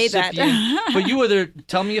to say recipient. that. But you were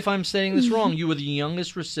tell me if I'm saying this wrong, you were the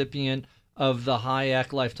youngest recipient of the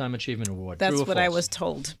Hayek Lifetime Achievement Award. That's True or what I false? was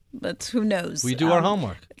told, but who knows? We do our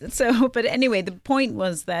homework. So, but anyway, the point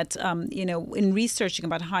was that, in researching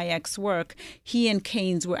about Hayek's work, he and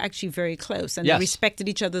Keynes were actually very close, and Yes. they respected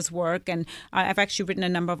each other's work. And I've actually written a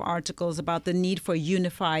number of articles about the need for a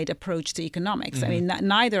unified approach to economics. I mean,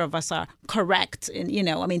 neither of us are correct.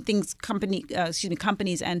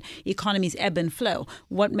 Companies and economies ebb and flow.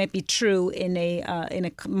 What might be true in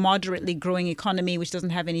a moderately growing economy, which doesn't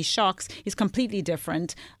have any shocks, is completely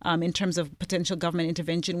different in terms of potential government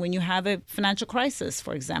intervention when you have a financial crisis,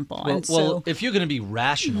 for example. Well, if you're going to be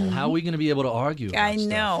rational, how are we going to be able to argue about I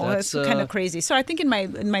know stuff? it's kind of crazy. So I think in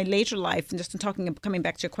my later life, and just coming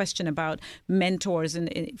back to your question about mentors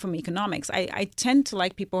from economics, I tend to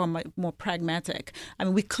like people who are more pragmatic. I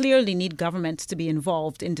mean, we clearly need governments to be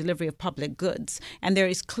involved in delivery of public goods, and there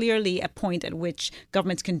is clearly a point at which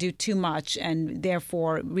governments can do too much and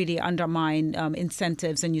therefore really undermine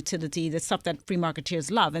incentives and utility, the stuff that free marketeers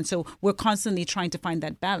love. And so we're constantly trying to find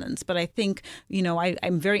that balance. But I think,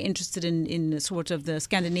 I'm very interested in sort of the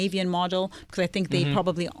Scandinavian model, because I think they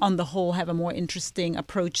probably, on the whole, have a more interesting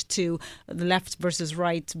approach to the left versus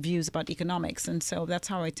right views about economics. And so that's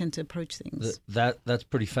how I tend to approach things. That's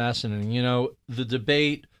pretty fascinating. The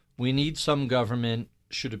debate, we need some government,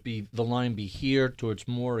 should it be, the line be here towards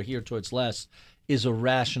more or here towards less, is a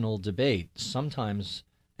rational debate. Sometimes,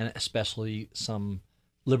 and especially some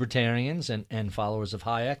libertarians and followers of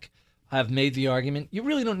Hayek, have made the argument, you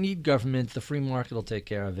really don't need government, the free market will take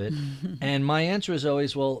care of it. And my answer is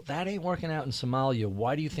always, well, that ain't working out in Somalia.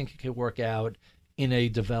 Why do you think it could work out in a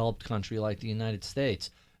developed country like the United States?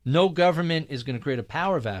 No government is going to create a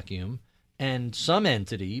power vacuum, and some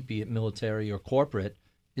entity, be it military or corporate,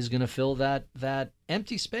 is going to fill that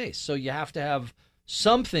empty space. So you have to have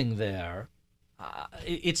something there.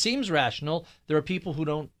 It seems rational. There are people who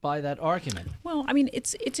don't buy that argument. Well, I mean,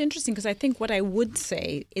 it's interesting, because I think what I would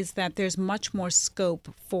say is that there's much more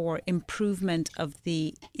scope for improvement of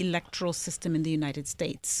the electoral system in the United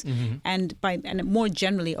States, and more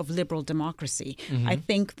generally of liberal democracy. I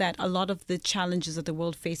think that a lot of the challenges that the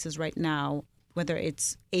world faces right now, whether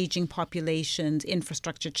it's aging populations,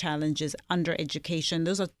 infrastructure challenges, undereducation,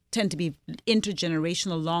 those tend to be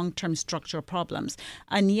intergenerational, long-term structural problems.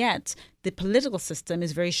 And yet, the political system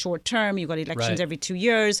is very short-term. You've got elections every 2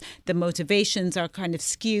 years. The motivations are kind of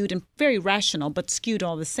skewed and very rational, but skewed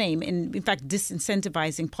all the same. And in fact,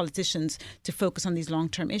 disincentivizing politicians to focus on these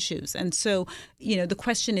long-term issues. And so, the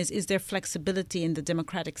question is there flexibility in the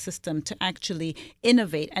democratic system to actually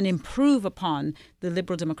innovate and improve upon the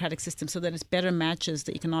liberal democratic system so that it better matches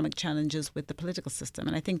the economic challenges with the political system?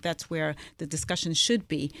 And I think that's where the discussion should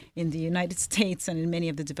be in the United States and in many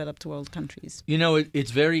of the developed world countries.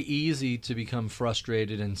 It's very easy to become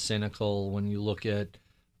frustrated and cynical when you look at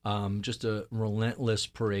just a relentless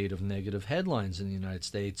parade of negative headlines in the United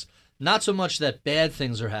States. Not so much that bad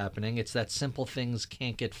things are happening, it's that simple things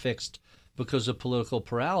can't get fixed because of political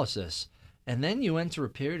paralysis. And then you enter a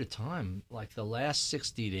period of time, like the last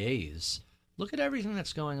 60 days, look at everything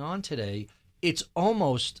that's going on today. It's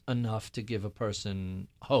almost enough to give a person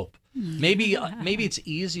hope. Maybe it's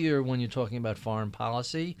easier when you're talking about foreign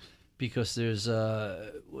policy, because there's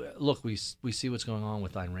look, we see what's going on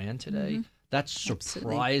with Iran today. That's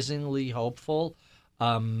surprisingly hopeful.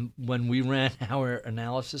 When we ran our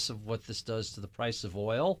analysis of what this does to the price of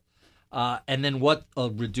oil, and then what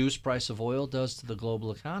a reduced price of oil does to the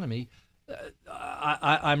global economy,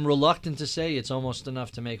 I'm reluctant to say it's almost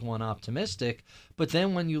enough to make one optimistic. But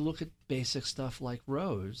then when you look at basic stuff like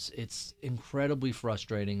roads, it's incredibly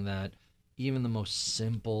frustrating that even the most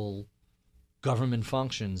simple government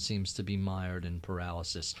function seems to be mired in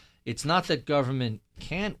paralysis. It's not that government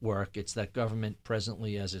can't work, it's that government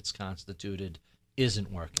presently as it's constituted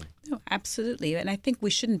isn't working. No, absolutely. And I think we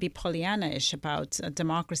shouldn't be Pollyanna-ish about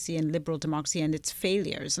democracy and liberal democracy and its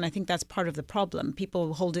failures. And I think that's part of the problem.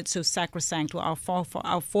 People hold it so sacrosanct. Well,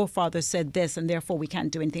 our forefathers said this, and therefore we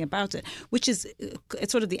can't do anything about it, which is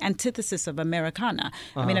it's sort of the antithesis of Americana.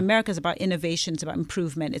 I mean, America is about innovation, it's about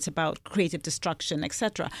improvement, it's about creative destruction,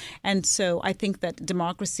 etc. And so I think that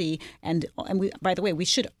democracy and we, by the way, we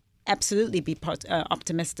should absolutely be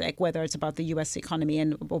optimistic, whether it's about the U.S. economy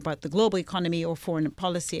and about the global economy or foreign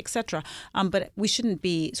policy, etc. But we shouldn't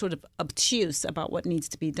be sort of obtuse about what needs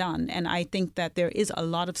to be done. And I think that there is a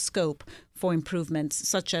lot of scope for improvements,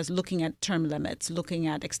 such as looking at term limits, looking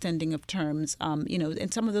at extending of terms.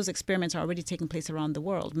 And some of those experiments are already taking place around the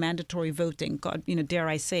world. Mandatory voting, God, dare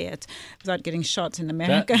I say it, without getting shot in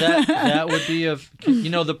America. That would be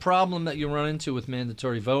the problem that you run into with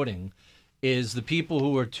mandatory voting is the people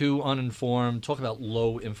who are too uninformed, talk about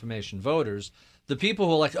low information voters, the people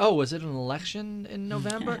who are like, oh, was it an election in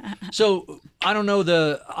November? So I don't know.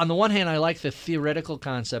 On the one hand, I like the theoretical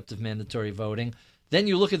concept of mandatory voting. Then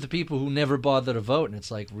you look at the people who never bother to vote, and it's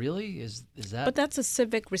like, really? Is that? But that's a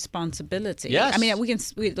civic responsibility. Yes. I mean,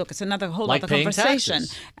 look, it's another whole like other conversation.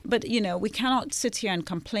 Taxes. But, we cannot sit here and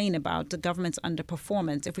complain about the government's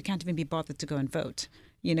underperformance if we can't even be bothered to go and vote.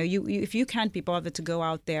 If you can't be bothered to go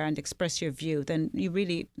out there and express your view, then you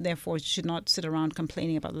really, therefore, should not sit around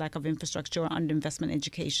complaining about lack of infrastructure or underinvestment in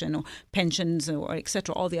education or pensions or et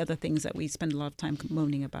cetera, all the other things that we spend a lot of time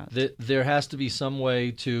moaning about. There has to be some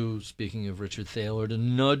way to, speaking of Richard Thaler, to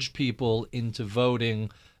nudge people into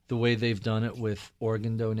voting the way they've done it with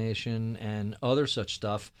organ donation and other such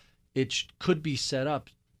stuff. It could be set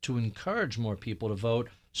up to encourage more people to vote,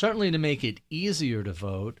 certainly to make it easier to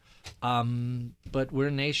vote. But we're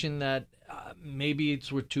a nation that maybe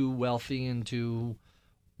we're too wealthy and too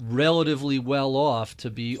relatively well off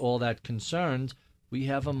to be all that concerned. We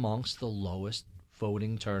have amongst the lowest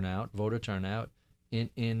voter turnout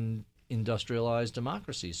in industrialized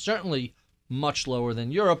democracies. Certainly much lower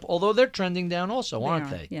than Europe, although they're trending down also,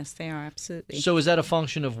 aren't they? Yes, they are, absolutely. So is that a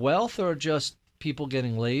function of wealth or just people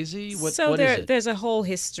getting lazy? What is it? There's a whole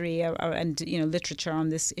history and literature on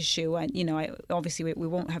this issue, and obviously we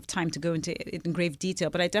won't have time to go into it in grave detail,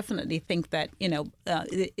 but I definitely think that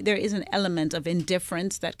there is an element of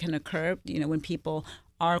indifference that can occur when people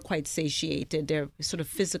are quite satiated. Their sort of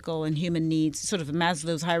physical and human needs, sort of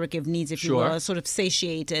Maslow's hierarchy of needs, if you will, are sort of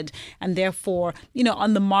satiated. And therefore,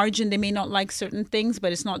 on the margin, they may not like certain things,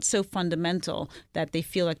 but it's not so fundamental that they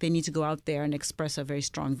feel like they need to go out there and express a very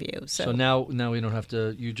strong view. So now we don't have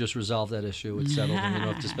to, you just resolved that issue. It's settled and we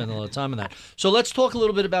don't have to spend a lot of time on that. So let's talk a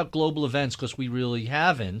little bit about global events because we really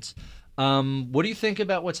haven't. What do you think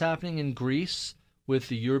about what's happening in Greece with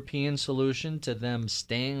the European solution to them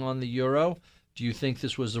staying on the euro? Do you think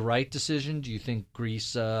this was the right decision? Do you think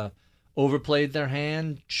Greece overplayed their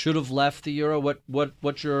hand, should have left the euro?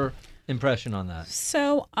 What's your impression on that?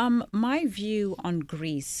 So my view on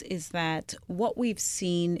Greece is that what we've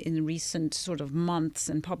seen in recent sort of months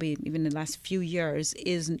and probably even the last few years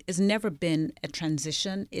is never been a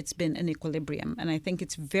transition. It's been an equilibrium. And I think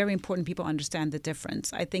it's very important people understand the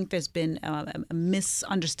difference. I think there's been a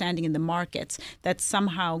misunderstanding in the markets that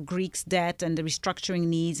somehow Greeks' debt and the restructuring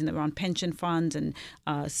needs and around pension funds and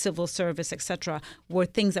civil service, etc., were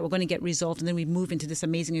things that were going to get resolved. And then we move into this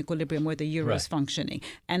amazing equilibrium where the euro is functioning.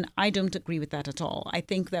 And I don't agree with that at all. I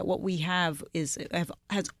think that what we have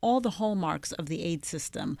has all the hallmarks of the aid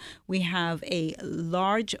system. We have a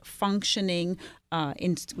large functioning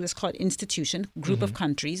let's call it institution, group of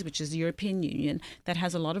countries, which is the European Union, that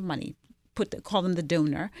has a lot of money. Call them the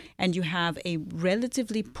donor, and you have a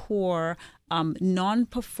relatively poor,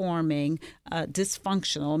 non-performing,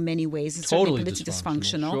 dysfunctional in many ways, and totally certainly politically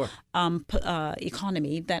dysfunctional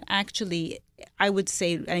economy that actually, I would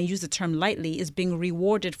say, and I use the term lightly, is being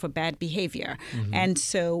rewarded for bad behavior. Mm-hmm. And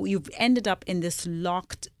so you've ended up in this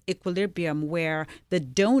locked equilibrium where the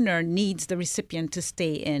donor needs the recipient to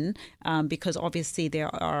stay in because obviously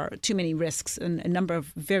there are too many risks and a number of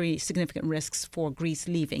very significant risks for Greece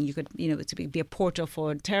leaving. You could, it be a portal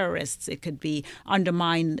for terrorists. It could be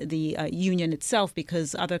undermine the union itself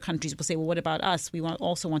because other countries will say, well, what about us? We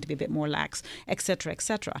also want to be a bit more lax, et cetera, et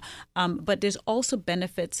cetera. But there's also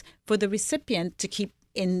benefits for the recipient to keep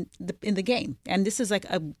in the game. And this is like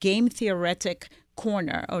a game theoretic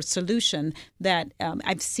corner or solution that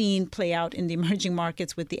I've seen play out in the emerging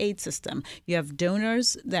markets with the aid system. You have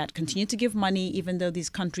donors that continue to give money even though these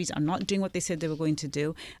countries are not doing what they said they were going to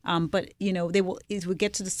do. But it will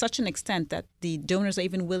get to such an extent that the donors are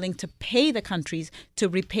even willing to pay the countries to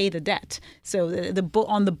repay the debt. So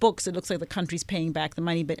on the books, it looks like the country's paying back the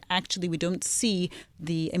money, but actually we don't see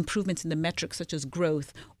the improvements in the metrics such as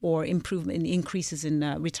growth or improvement in increases in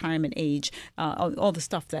retirement age, all the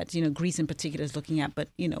stuff that Greece in particular is looking at, but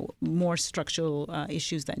more structural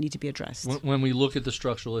issues that need to be addressed. When we look at the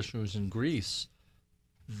structural issues in Greece,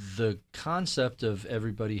 the concept of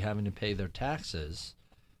everybody having to pay their taxes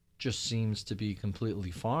just seems to be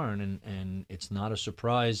completely foreign, and it's not a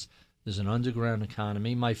surprise. There's an underground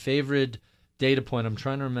economy. My favorite data point, I'm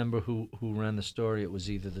trying to remember who ran the story. It was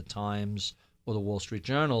either the Times or the Wall Street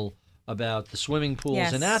Journal about the swimming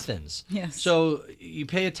pools in Athens. Yes. So you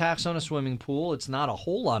pay a tax on a swimming pool. It's not a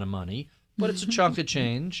whole lot of money, but it's a chunk of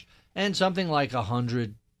change. And something like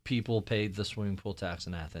 100 people paid the swimming pool tax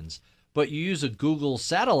in Athens. But you use a Google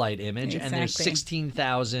satellite image, and there's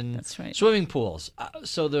 16,000 swimming pools.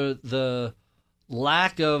 So the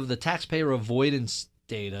lack of the taxpayer avoidance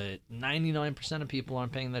data, 99% of people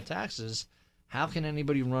aren't paying their taxes. How can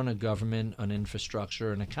anybody run a government, an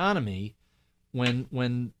infrastructure, an economy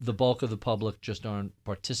when the bulk of the public just aren't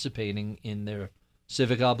participating in their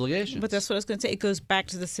civic obligations? But that's what I was going to say. It goes back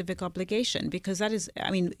to the civic obligation, because that is,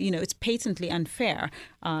 it's patently unfair,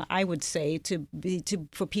 I would say,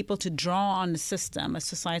 for people to draw on a system, a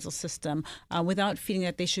societal system, without feeling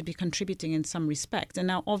that they should be contributing in some respect. And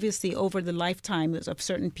now, obviously, over the lifetime of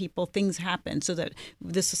certain people, things happen so that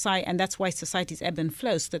the society, and that's why societies ebb and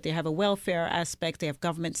flow, so that they have a welfare aspect, they have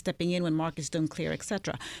government stepping in when markets don't clear,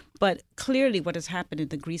 etc. But clearly what has happened in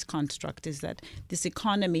the Greece construct is that this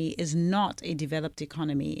economy is not a developed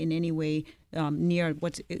economy in any way near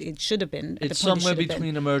what it should have been. It's somewhere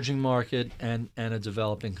between emerging market and a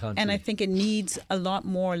developing country. And I think it needs a lot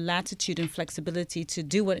more latitude and flexibility to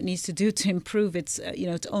do what it needs to do to improve its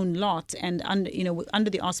own lot. And under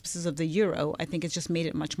the auspices of the euro, I think it's just made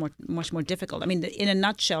it much more difficult. I mean, in a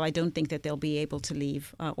nutshell, I don't think that they'll be able to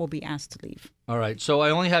leave or be asked to leave. All right. So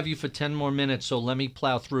I only have you for 10 more minutes, so let me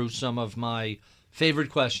plow through some of my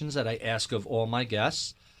favorite questions that I ask of all my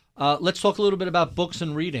guests. Let's talk a little bit about books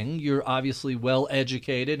and reading. You're obviously well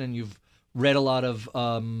educated and you've read a lot of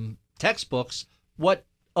textbooks. What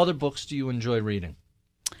other books do you enjoy reading?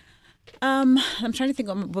 I'm trying to think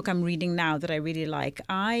of a book I'm reading now that I really like.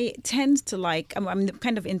 I tend to like, I'm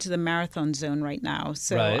kind of into the marathon zone right now.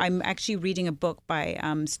 So I'm actually reading a book by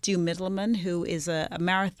Stu Middleman, who is a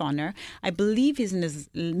marathoner. I believe he's in his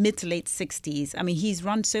mid to late 60s. I mean, he's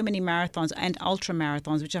run so many marathons and ultra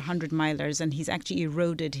marathons, which are 100-milers, and he's actually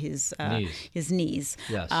eroded his knees.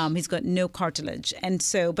 Yes. He's got no cartilage. And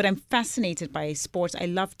so, but I'm fascinated by sports. I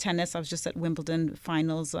love tennis. I was just at Wimbledon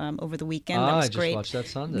finals over the weekend. That was great. I just watched that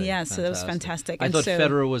Sunday. Yeah, so that was fantastic. I thought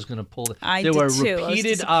Federer was going to pull it. There were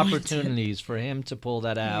repeated opportunities for him to pull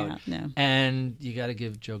that out. Yeah, no. And you got to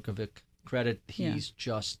give Djokovic credit. He's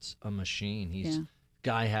just a machine.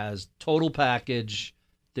 Guy has total package.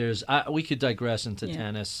 We could digress into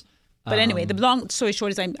tennis. But anyway, the long story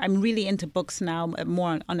short is I'm really into books now,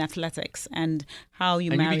 more on athletics and how you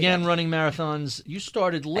marry. And you began that. running marathons. You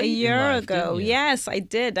started late a year in life, ago. Didn't you? Yes, I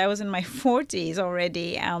did. I was in my 40s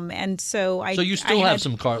already, and so I. So you still have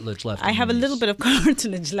some cartilage left. I have a little bit of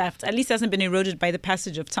cartilage left. At least it hasn't been eroded by the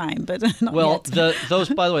passage of time, but not yet. Those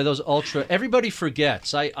by the way, those ultra. Everybody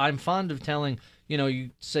forgets. I'm fond of telling. You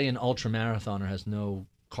say an ultra marathoner has no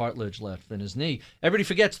cartilage left in his knee. Everybody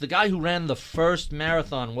forgets the guy who ran the first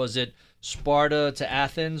marathon. Was it Sparta to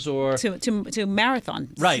Athens or to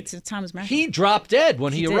marathon? Right. To Thomas Marathon. He dropped dead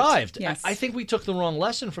when he arrived. Yes. I think we took the wrong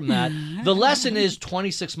lesson from that. The lesson is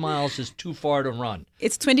 26 miles is too far to run.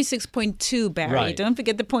 It's 26.2, Barry. Right. Don't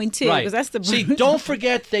forget the 0.2, because that's the. See, don't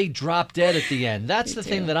forget they dropped dead at the end. That's the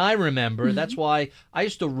thing that I remember. Mm-hmm. That's why I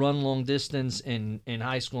used to run long distance in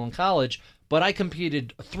high school and college. But I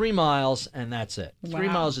competed 3 miles, and that's it. Wow. 3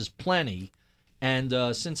 miles is plenty. And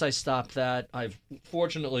since I stopped that, I've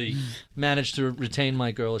fortunately managed to retain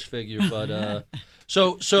my girlish figure. But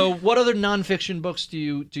so what other nonfiction books do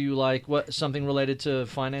you like? What something related to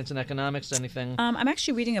finance and economics? Anything? I'm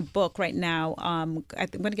actually reading a book right now. I'm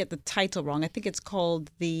going to get the title wrong. I think it's called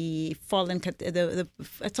the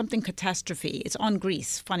something catastrophe. It's on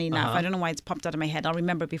Greece. Funny enough, I don't know why it's popped out of my head. I'll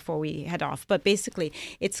remember before we head off. But basically,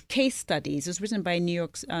 it's case studies. It's written by a New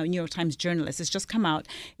York Times journalist. It's just come out.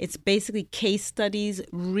 It's basically case studies,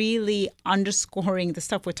 really underscoring the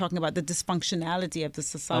stuff we're talking about, the dysfunctionality of the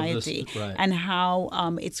society, and how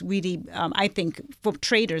now it's really, I think, for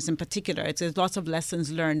traders in particular, there's lots of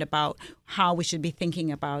lessons learned about how we should be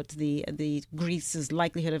thinking about the Greece's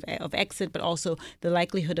likelihood of exit, but also the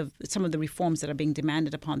likelihood of some of the reforms that are being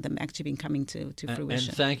demanded upon them actually being coming to fruition.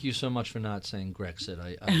 And thank you so much for not saying Grexit. I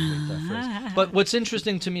hate that phrase. But what's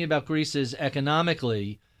interesting to me about Greece is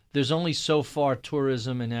economically, there's only so far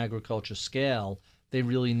tourism and agriculture scale. They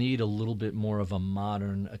really need a little bit more of a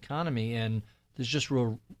modern economy, and there's just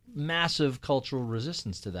real massive cultural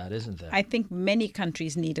resistance to that, isn't there? I think many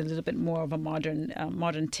countries need a little bit more of a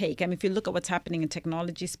modern take. I mean, if you look at what's happening in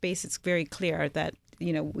technology space, it's very clear that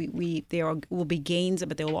there will be gains,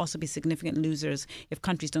 but there will also be significant losers if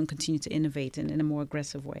countries don't continue to innovate in a more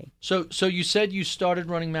aggressive way. So you said you started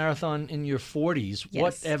running marathon in your 40s. Yes.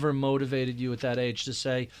 Whatever motivated you at that age to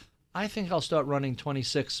say, I think I'll start running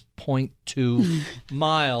 26.2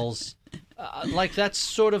 miles? Like, that's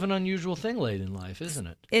sort of an unusual thing late in life, isn't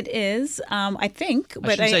it? It is, I think.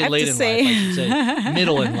 But I have late to in say, life. I should say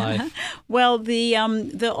middle in life. Well, the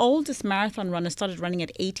oldest marathon runner started running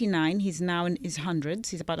at 89. He's now in his hundreds.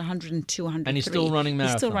 He's about 102, 103. And he's still running marathons.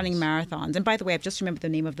 He's still running marathons. And by the way, I've just remembered the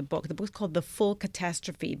name of the book. The book's called The Full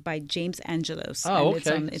Catastrophe by James Angelos. Oh, and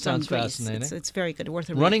okay. It's Sounds on Greece. fascinating. It's very good. Worth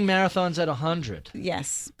a read. Running marathons at 100.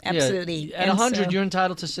 Yes, absolutely. Yeah, at 100, you're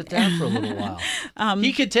entitled to sit down for a little while.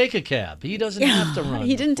 He could take a cab. He doesn't have to run.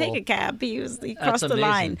 He didn't take a cab. He crossed the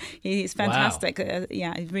line. He's fantastic. Wow.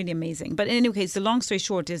 He's really amazing. But in any case, the long story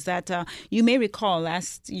short is that you may recall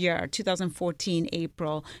last year, 2014,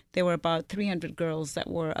 April, there were about 300 girls that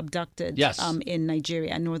were abducted in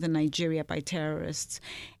Nigeria, northern Nigeria, by terrorists.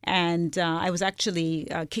 And I was actually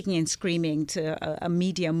kicking and screaming to a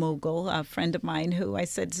media mogul, a friend of mine, who I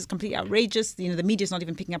said, this is completely outrageous. The media's not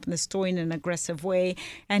even picking up on this story in an aggressive way.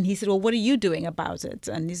 And he said, well, what are you doing about it?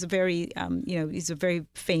 And he's a very, he's a very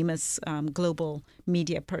famous global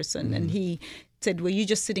media person. Mm-hmm. And he said, well, you're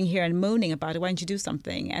just sitting here and moaning about it. Why don't you do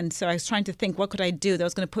something? And so I was trying to think, what could I do that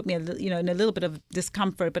was going to put me, in a little bit of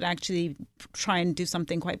discomfort, but actually try and do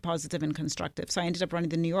something quite positive and constructive. So I ended up running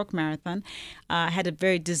the New York Marathon. I had a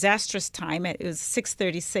very disastrous time. It was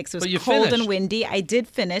 6:36. It was cold and windy. I did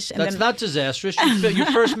finish. And That's not disastrous. Your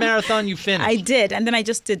first marathon, you finished. I did. And then I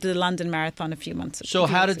just did the London Marathon a few months ago. So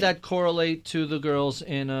how did that correlate to the girls that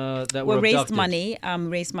were abducted?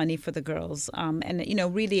 Raised money for the girls. And,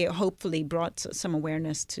 really hopefully brought some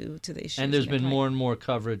awareness to the issue. And there's been more and more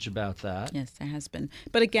coverage about that. Yes, there has been.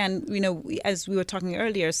 But again, as we were talking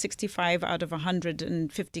earlier, 65 out of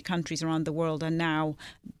 150 countries around the world are now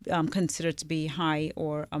considered to be high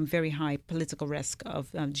or very high political risk of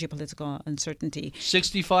geopolitical uncertainty.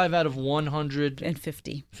 65 out of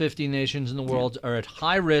 150 nations in the world are at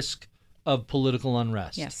high risk of political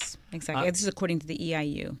unrest. Yes, exactly. This is according to the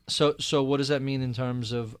EIU. So what does that mean in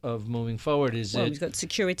terms of moving forward? We've got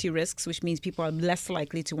security risks, which means people are less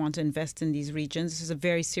likely to want to invest in these regions. This is a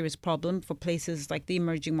very serious problem for places like the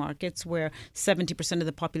emerging markets, where 70% of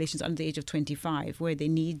the population is under the age of 25, where they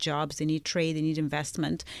need jobs, they need trade, they need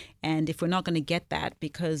investment. And if we're not going to get that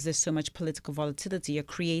because there's so much political volatility, you're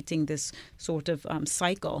creating this sort of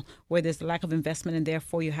cycle where there's a lack of investment, and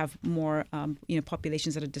therefore you have more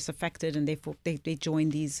populations that are disaffected, and they join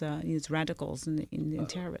these radicals and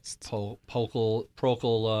terrorists. I'm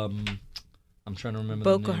trying to remember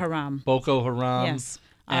Boko the name. Haram. Boko Haram. Yes.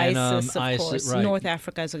 And, ISIS, of course. Right. North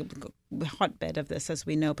Africa is a hotbed of this, as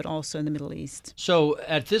we know, but also in the Middle East. So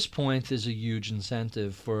at this point, there's a huge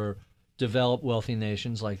incentive for developed, wealthy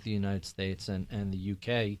nations like the United States and the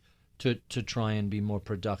UK to try and be more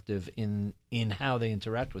productive in how they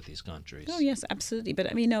interact with these countries. Oh, yes, absolutely. But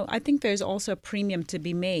I think there's also a premium to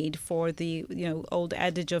be made for the old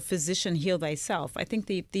adage of physician, heal thyself. I think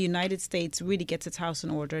the United States really gets its house in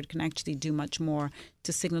order. It can actually do much more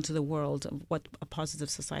to signal to the world of what a positive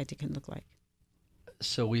society can look like.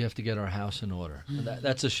 So we have to get our house in order.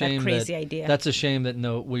 That's a shame. That crazy idea. That's a shame that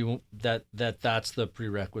we won't. That's the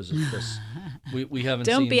prerequisite. We haven't.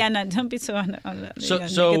 Don't be so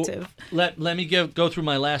negative. Let me go through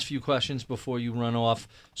my last few questions before you run off.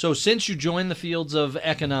 So since you joined the fields of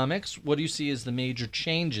economics, what do you see as the major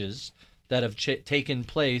changes that have taken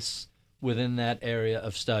place within that area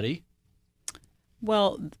of study?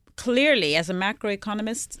 Well, clearly, as a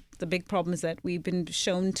macroeconomist, the big problem is that we've been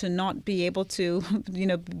shown to not be able to,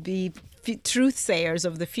 be truth-sayers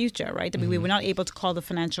of the future, right? I mean, we were not able to call the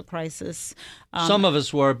financial crisis. Some of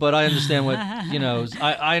us were, but I understand what,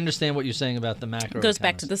 I understand what you're saying about the macro. It goes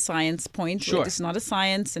back to the science point. Sure. It's not a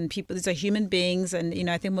science, and these are human beings. And,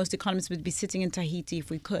 I think most economists would be sitting in Tahiti if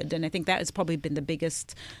we could. And I think that has probably been the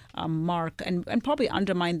biggest mark and probably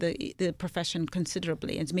undermined the profession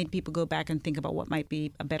considerably. It's made people go back and think about what might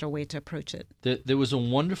be a better way to approach it. There was a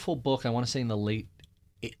wonderful book, I want to say in the late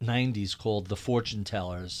 90s, called The Fortune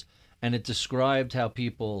Tellers. And it described how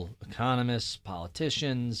people, economists,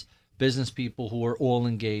 politicians, business people who are all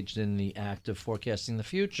engaged in the act of forecasting the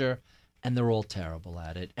future, and they're all terrible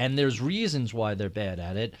at it. And there's reasons why they're bad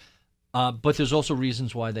at it, but there's also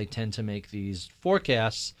reasons why they tend to make these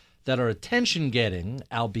forecasts that are attention-getting,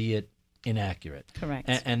 albeit inaccurate. Correct.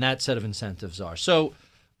 And that set of incentives are. So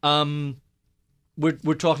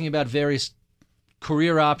we're talking about various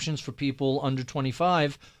career options for people under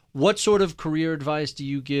 25. What sort of career advice do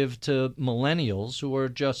you give to millennials who are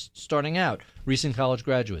just starting out, recent college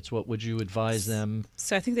graduates? What would you advise them?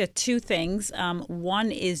 So I think there are two things.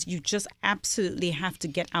 One is you just absolutely have to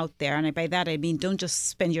get out there. And by that, I mean, don't just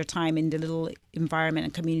spend your time in the little environment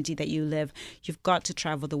and community that you live. You've got to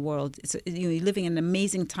travel the world. You're living in an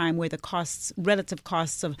amazing time where the relative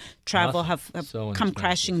costs of travel have come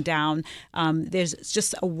crashing down. There's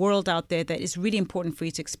just a world out there that is really important for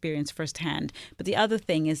you to experience firsthand. But the other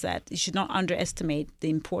thing is that you should not underestimate the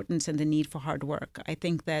importance and the need for hard work. I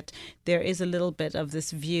think that there is a little bit of this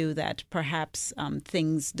view that perhaps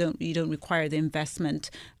you don't require the investment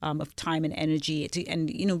of time and energy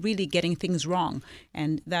and really getting things wrong.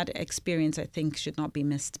 And that experience, I think, should not be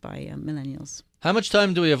missed by millennials. How much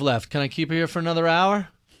time do we have left? Can I keep you here for another hour?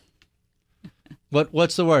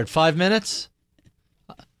 What's the word? 5 minutes?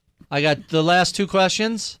 I got the last two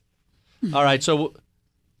questions. All right, so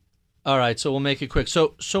we'll make it quick.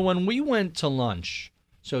 So when we went to lunch,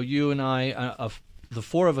 so you and I, the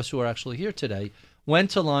four of us who are actually here today,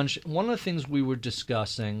 went to lunch. One of the things we were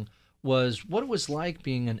discussing was what it was like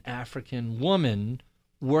being an African woman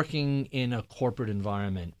working in a corporate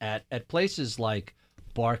environment at places like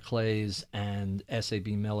Barclays and SAB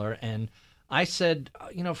Miller. And I said,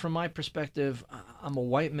 from my perspective, I'm a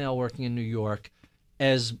white male working in New York,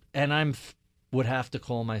 and would have to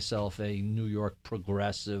call myself a New York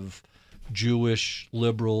progressive, Jewish,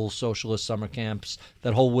 liberal, socialist summer camps,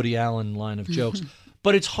 that whole Woody Allen line of jokes.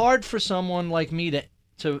 But it's hard for someone like me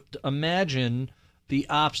to imagine the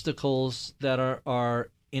obstacles that are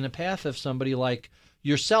in a path of somebody like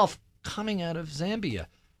yourself coming out of Zambia.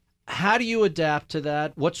 How do you adapt to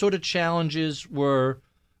that? What sort of challenges were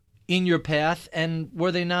in your path? And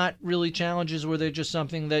were they not really challenges? Were they just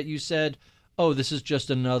something that you said, oh, this is just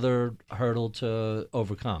another hurdle to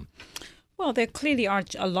overcome? Well, there clearly are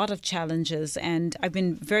a lot of challenges, and I've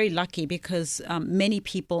been very lucky because many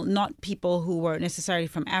people, not people who were necessarily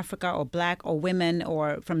from Africa or black or women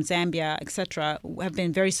or from Zambia, etc., have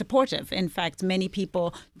been very supportive. In fact, many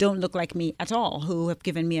people don't look like me at all who have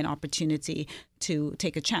given me an opportunity to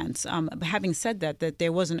take a chance. But having said that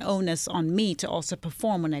there was an onus on me to also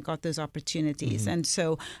perform when I got those opportunities. And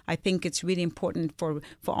so I think it's really important for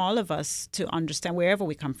all of us to understand, wherever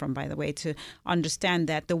we come from, by the way, to understand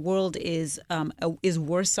that the world is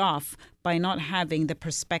worse off by not having the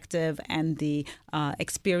perspective and the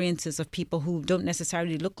experiences of people who don't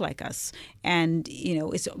necessarily look like us. And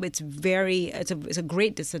it's a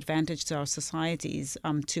great disadvantage to our societies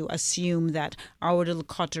to assume that our little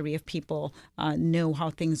coterie of people know how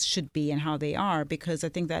things should be and how they are, because I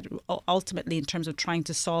think that ultimately, in terms of trying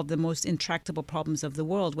to solve the most intractable problems of the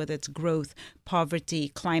world, whether it's growth, poverty,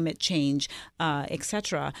 climate change,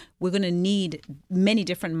 etc., we're going to need many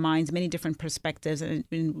different minds, many different perspectives, and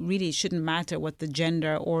really shouldn't matter what the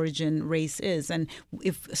gender, origin, race is. And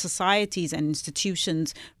if societies and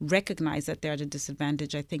institutions recognize that they're at a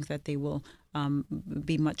disadvantage, I think that they will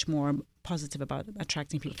be much more positive about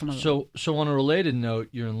attracting people from other. So on a related note,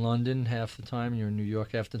 you're in London half the time, you're in New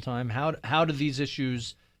York half the time. How do these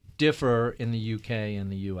issues differ in the UK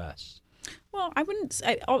and the US? Well, I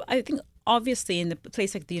think obviously in the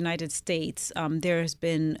place like the United States, there has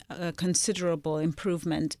been a considerable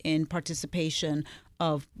improvement in participation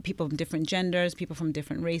of people from different genders, people from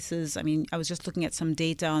different races. I mean, I was just looking at some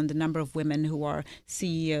data on the number of women who are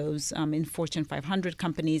CEOs in Fortune 500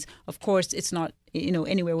 companies. Of course, it's not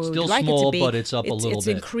anywhere where Still we'd like small, it to be. but it's up a little It's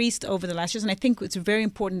bit. increased over the last years, and I think it's very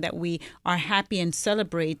important that we are happy and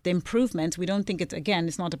celebrate the improvements. We don't think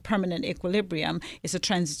it's not a permanent equilibrium. It's a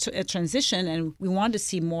transition, and we want to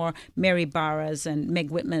see more Mary Barras and Meg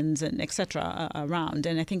Whitmans and et cetera around.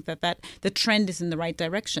 And I think that the trend is in the right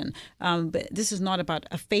direction. But this is not about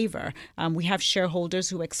a favor. We have shareholders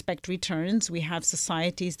who expect returns. We have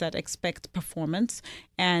societies that expect performance.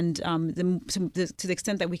 And to the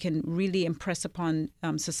extent that we can really impress upon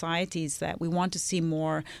societies that we want to see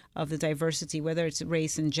more of the diversity, whether it's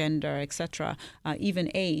race and gender, et cetera,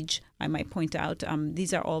 even age, I might point out,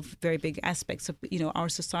 these are all very big aspects of, our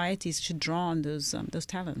societies should draw on those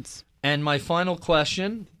talents. And my final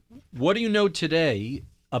question, what do you know today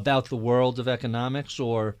about the world of economics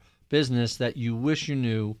or business that you wish you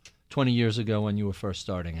knew 20 years ago when you were first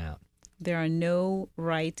starting out? There are no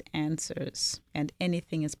right answers, and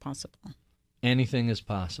anything is possible. Anything is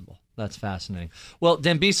possible. That's fascinating. Well,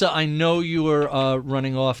 Dambisa, I know you were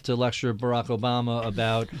running off to lecture Barack Obama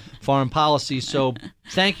about foreign policy, so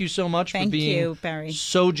thank you so much for being Barry.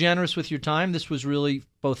 So generous with your time. This was really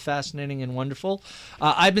both fascinating and wonderful.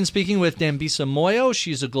 I've been speaking with Dambisa Moyo.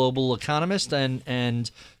 She's a global economist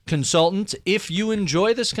and consultant. If you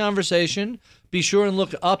enjoy this conversation, be sure and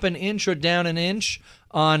look up an inch or down an inch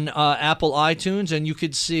on Apple iTunes, and you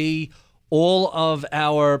could see all of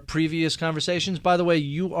our previous conversations. By the way,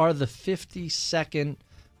 you are the 52nd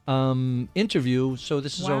interview, so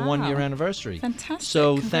this is our 1-year anniversary. Fantastic.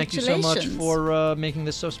 So thank you so much for making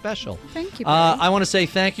this so special. Thank you, Barry. I want to say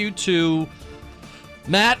thank you to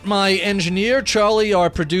Matt, my engineer, Charlie, our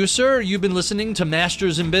producer. You've been listening to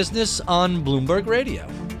Masters in Business on Bloomberg Radio.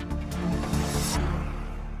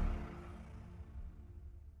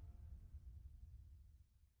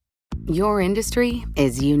 Your industry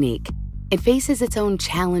is unique. It faces its own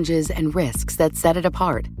challenges and risks that set it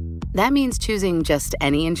apart. That means choosing just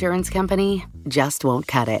any insurance company just won't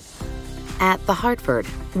cut it. At The Hartford,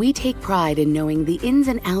 we take pride in knowing the ins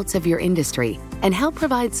and outs of your industry and help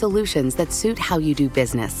provide solutions that suit how you do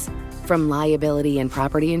business. From liability and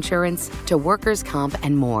property insurance to workers' comp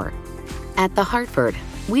and more. At The Hartford,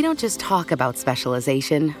 we don't just talk about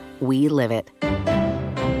specialization, we live it.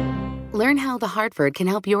 Learn how The Hartford can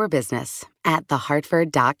help your business at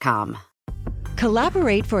thehartford.com.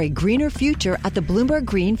 Collaborate for a greener future at the Bloomberg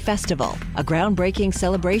Green Festival, a groundbreaking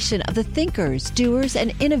celebration of the thinkers, doers,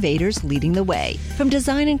 and innovators leading the way. From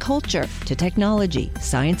design and culture to technology,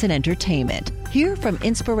 science, and entertainment. Hear from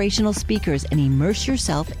inspirational speakers and immerse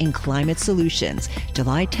yourself in climate solutions.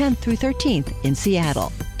 July 10th through 13th in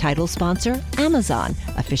Seattle. Title sponsor, Amazon.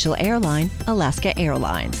 Official airline, Alaska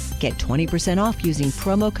Airlines. Get 20% off using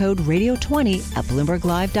promo code RADIO20 at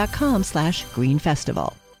BloombergLive.com/Green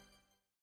Festival.